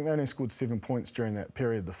scored. I think they only scored 7 points during that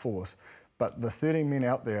period, the Force. But the 13 men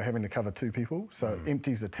out there are having to cover 2 people, so it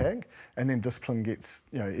empties the tag, and then discipline gets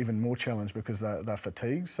even more challenged because they're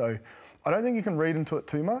fatigued. So I don't think you can read into it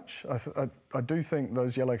too much. I do think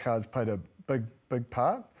those yellow cards played a big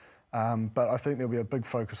part, but I think there'll be a big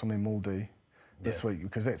focus on their maul D this week,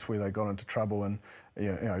 because that's where they got into trouble. And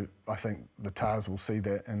I think the Tars will see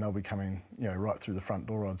that, and they'll be coming right through the front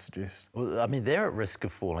door, I'd suggest. Well, I mean, they're at risk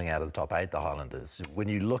of falling out of the top 8, the Highlanders. When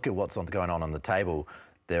you look at what's going on the table,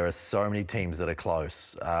 there are so many teams that are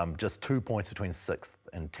close. Just 2 points between 6th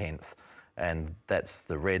and 10th, and that's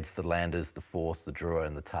the Reds, the Landers, the Force, the Drua,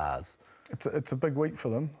 and the Tars. It's a big week for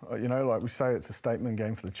them. Like we say, it's a statement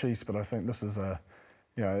game for the Chiefs, but I think this is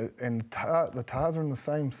and the Tars are in the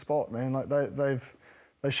same spot, man. Like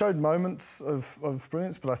they showed moments of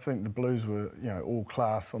brilliance, but I think the Blues were all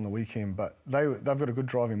class on the weekend. But they've got a good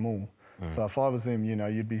driving maul. So if I was them,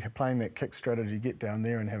 you'd be playing that kick strategy, get down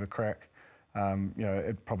there and have a crack.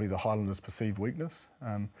 It probably the Highlanders' perceived weakness,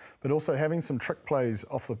 but also having some trick plays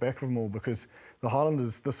off the back of them all, because the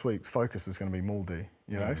Highlanders this week's focus is going to be maul D,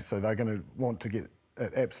 so they're going to want to get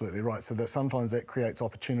it absolutely right. So that sometimes that creates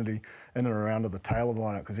opportunity in and around of the tail of the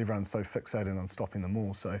lineup, because everyone's so fixated on stopping the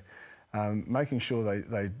maul. So making sure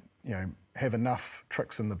they have enough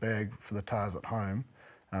tricks in the bag for the Tars at home,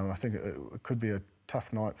 I think it could be a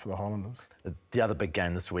tough night for the Highlanders. The other big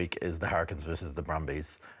game this week is the Hurricanes versus the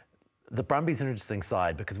Brumbies. The Brumbies are an interesting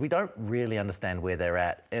side because we don't really understand where they're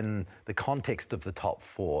at in the context of the top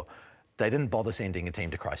 4. They didn't bother sending a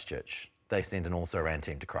team to Christchurch. They sent an also-ran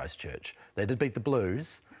team to Christchurch. They did beat the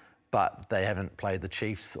Blues, but they haven't played the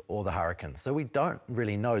Chiefs or the Hurricanes. So we don't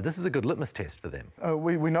really know. This is a good litmus test for them.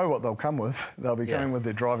 We know what they'll come with. They'll be coming with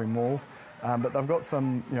their driving maul, but they've got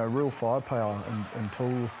some real firepower in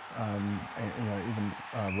Toole, even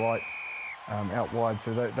Wright out wide.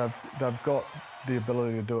 So they've got the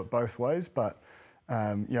ability to do it both ways, but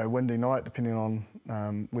windy night, depending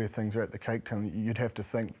on where things are at the Cake Tin, you'd have to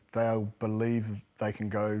think they'll believe they can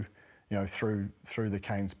go through the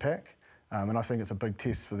Canes pack, and I think it's a big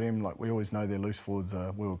test for them. Like, we always know their loose forwards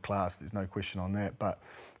are world class, there's no question on that, but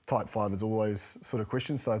tight 5 is always sort of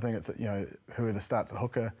questioned. So I think it's whoever starts at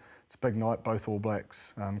hooker, it's a big night, both All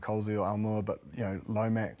Blacks, Colsey or Almua, but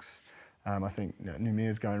Lomax. I think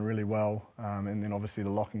Numeir's going really well, and then obviously the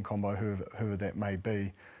locking combo, whoever that may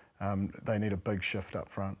be, they need a big shift up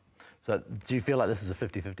front. So do you feel like this is a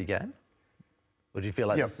 50-50 game? Or do you feel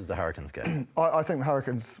like this is the Hurricanes game? I think the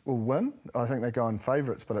Hurricanes will win. I think they're going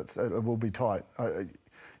favourites, but it will be tight.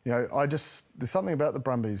 There's something about the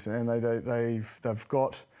Brumbies, and they've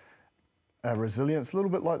got a resilience, a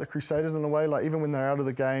little bit like the Crusaders in a way. Like, even when they're out of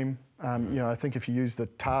the game, I think if you use the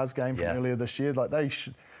Tars game from earlier this year, like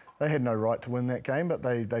they they had no right to win that game, but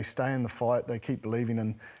they stay in the fight, they keep believing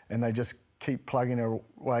and they just keep plugging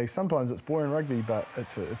away. Sometimes it's boring rugby, but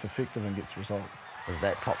it's effective and gets results.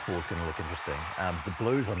 That top four is going to look interesting. The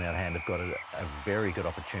Blues, on the other hand, have got a very good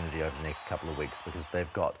opportunity over the next couple of weeks because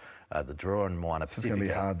they've got the draw in Moana Pacifica. It's going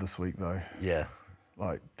to be hard this week, though. Yeah.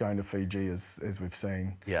 Like going to Fiji, as we've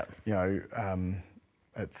seen. Yeah. You know,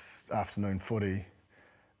 it's afternoon footy.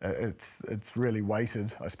 It's really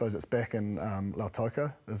weighted. I suppose it's back in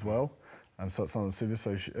Lautoka as well. So it's on the service,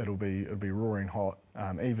 so it'll be roaring hot.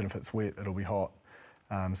 Even if it's wet, it'll be hot.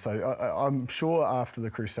 So I'm sure after the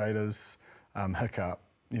Crusaders hiccup,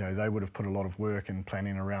 you know, they would have put a lot of work and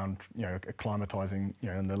planning around, you know, acclimatising, you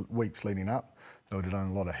know, in the weeks leading up. They would have done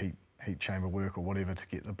a lot of heat chamber work or whatever to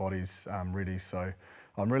get the bodies ready. So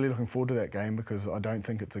I'm really looking forward to that game because I don't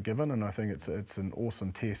think it's a given, and I think it's an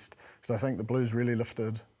awesome test. Because I think the Blues really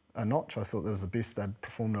lifted a notch. I thought that was the best they'd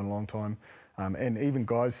performed in a long time. And even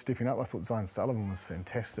guys stepping up, I thought Zion Sullivan was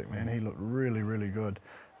fantastic, man. He looked really, really good.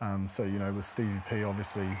 So, you know, with Stevie P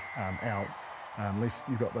obviously out, at least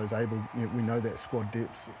you've got those able, you know, we know that squad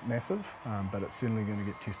depth's massive, but it's certainly going to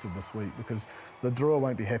get tested this week because the Drua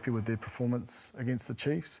won't be happy with their performance against the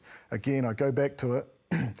Chiefs. Again, I go back to it.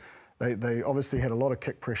 They obviously had a lot of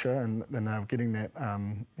kick pressure and they were getting that,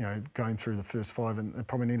 you know, going through the first 5, and they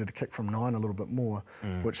probably needed to kick from 9 a little bit more,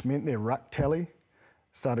 which meant their ruck tally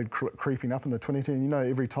started creeping up in the 20 team. You know,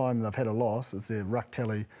 every time they've had a loss, it's their ruck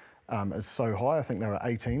tally is so high. I think they were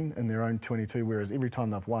 18 in their own 22, whereas every time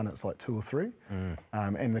they've won, it's like 2 or 3.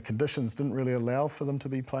 And the conditions didn't really allow for them to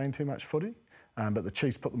be playing too much footy. But the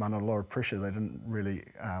Chiefs put them under a lot of pressure. They didn't really,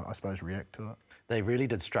 I suppose, react to it. They really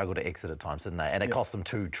did struggle to exit at times, didn't they? And it cost them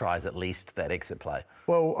 2 tries at least, that exit play.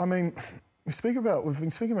 Well, I mean, we've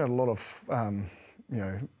been speaking about a lot of, you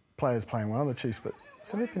know, players playing well, the Chiefs, but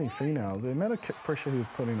Sammy Penny-Finau, the amount of kick pressure he was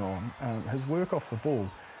putting on, his work off the ball,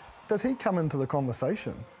 does he come into the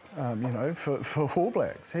conversation, you know, for All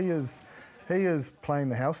Blacks? He is playing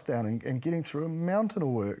the house down and getting through a mountain of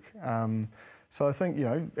work. So I think, you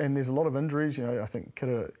know, and there's a lot of injuries, you know, I think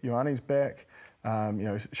Kira Ioane's back, you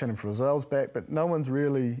know, Shannon Frizzell's back, but no one's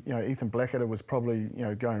really, you know, Ethan Blackadder was probably, you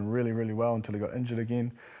know, going really, really well until he got injured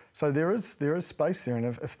again. So there is space there, and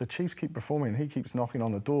if the Chiefs keep performing, he keeps knocking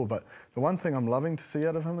on the door. But the one thing I'm loving to see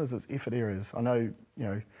out of him is his effort areas. I know, you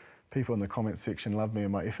know, people in the comments section love me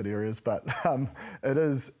and my effort areas, but it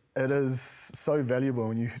is so valuable.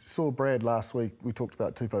 When you saw Brad last week, we talked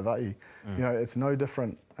about Tupou Vaa'i. You know, it's no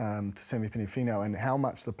different to Sammy Penny-Finau, and how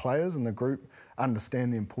much the players and the group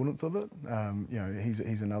understand the importance of it. You know,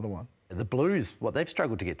 he's another one. The Blues, they've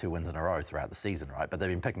struggled to get 2 wins in a row throughout the season, right? But they've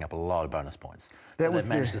been picking up a lot of bonus points. They've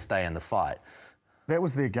managed to stay in the fight. That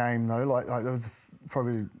was their game, though. Like that was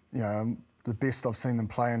probably, you know, the best I've seen them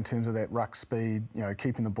play in terms of that ruck speed, you know,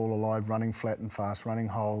 keeping the ball alive, running flat and fast, running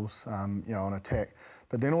holes, you know, on attack.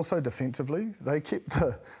 But then also defensively, they kept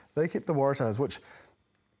the Waratahs, which,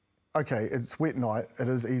 okay, it's wet night, it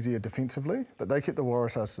is easier defensively, but they kept the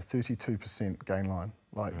Waratahs to 32% gain line.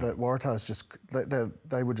 Like the Waratahs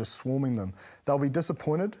they were just swarming them. They'll be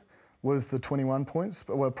disappointed with the 21 points,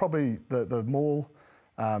 but well, probably the Maul,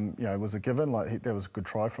 you know, was a given. Like there was a good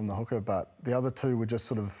try from the hooker, but the other 2 were just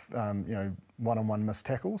sort of, you know, one-on-one missed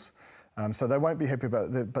tackles. So they won't be happy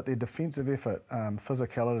about it, but their defensive effort,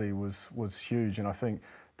 physicality was huge, and I think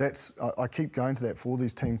I keep going to that for all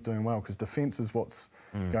these teams doing well, because defence is what's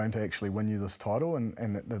going to actually win you this title,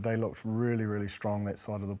 and they looked really, really strong, that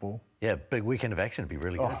side of the ball. Yeah, big weekend of action would be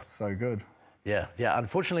really good. Oh, so good. Yeah.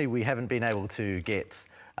 Unfortunately, we haven't been able to get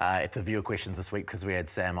to viewer questions this week because we had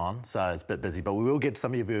Sam on, so it's a bit busy. But we will get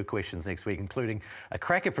some of your viewer questions next week, including a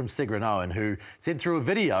cracker from Sigrid Owen, who sent through a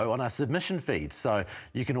video on our submission feed. So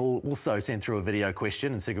you can also send through a video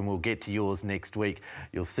question, and Sigrid will get to yours next week.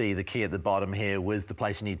 You'll see the key at the bottom here with the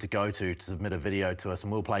place you need to go to submit a video to us,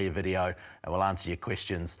 and we'll play your video and we'll answer your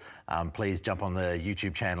questions. Please jump on the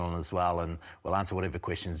YouTube channel as well, and we'll answer whatever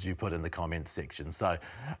questions you put in the comments section. So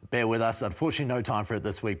bear with us. Unfortunately, no time for it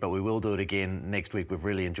this week, but we will do it again next week. We've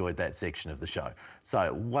really enjoyed that section of the show.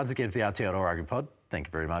 So once again, for the Aotearoa Rugby Pod, thank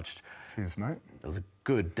you very much. Cheers, mate. It was a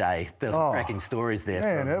good day. There was cracking stories there.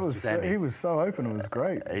 Man, he was so open. It was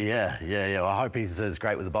great. Yeah. Well, I hope he's as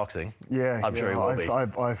great with the boxing. Yeah, I'm sure he will be.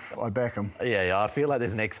 I back him. Yeah. I feel like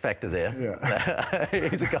there's an X factor there. Yeah.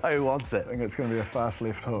 He's a guy who wants it. I think it's going to be a fast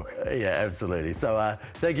left hook. Yeah, absolutely. So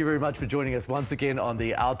thank you very much for joining us once again on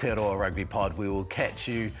the Aotearoa Rugby Pod. We will catch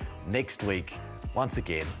you next week. Once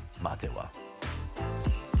again, mā te wā.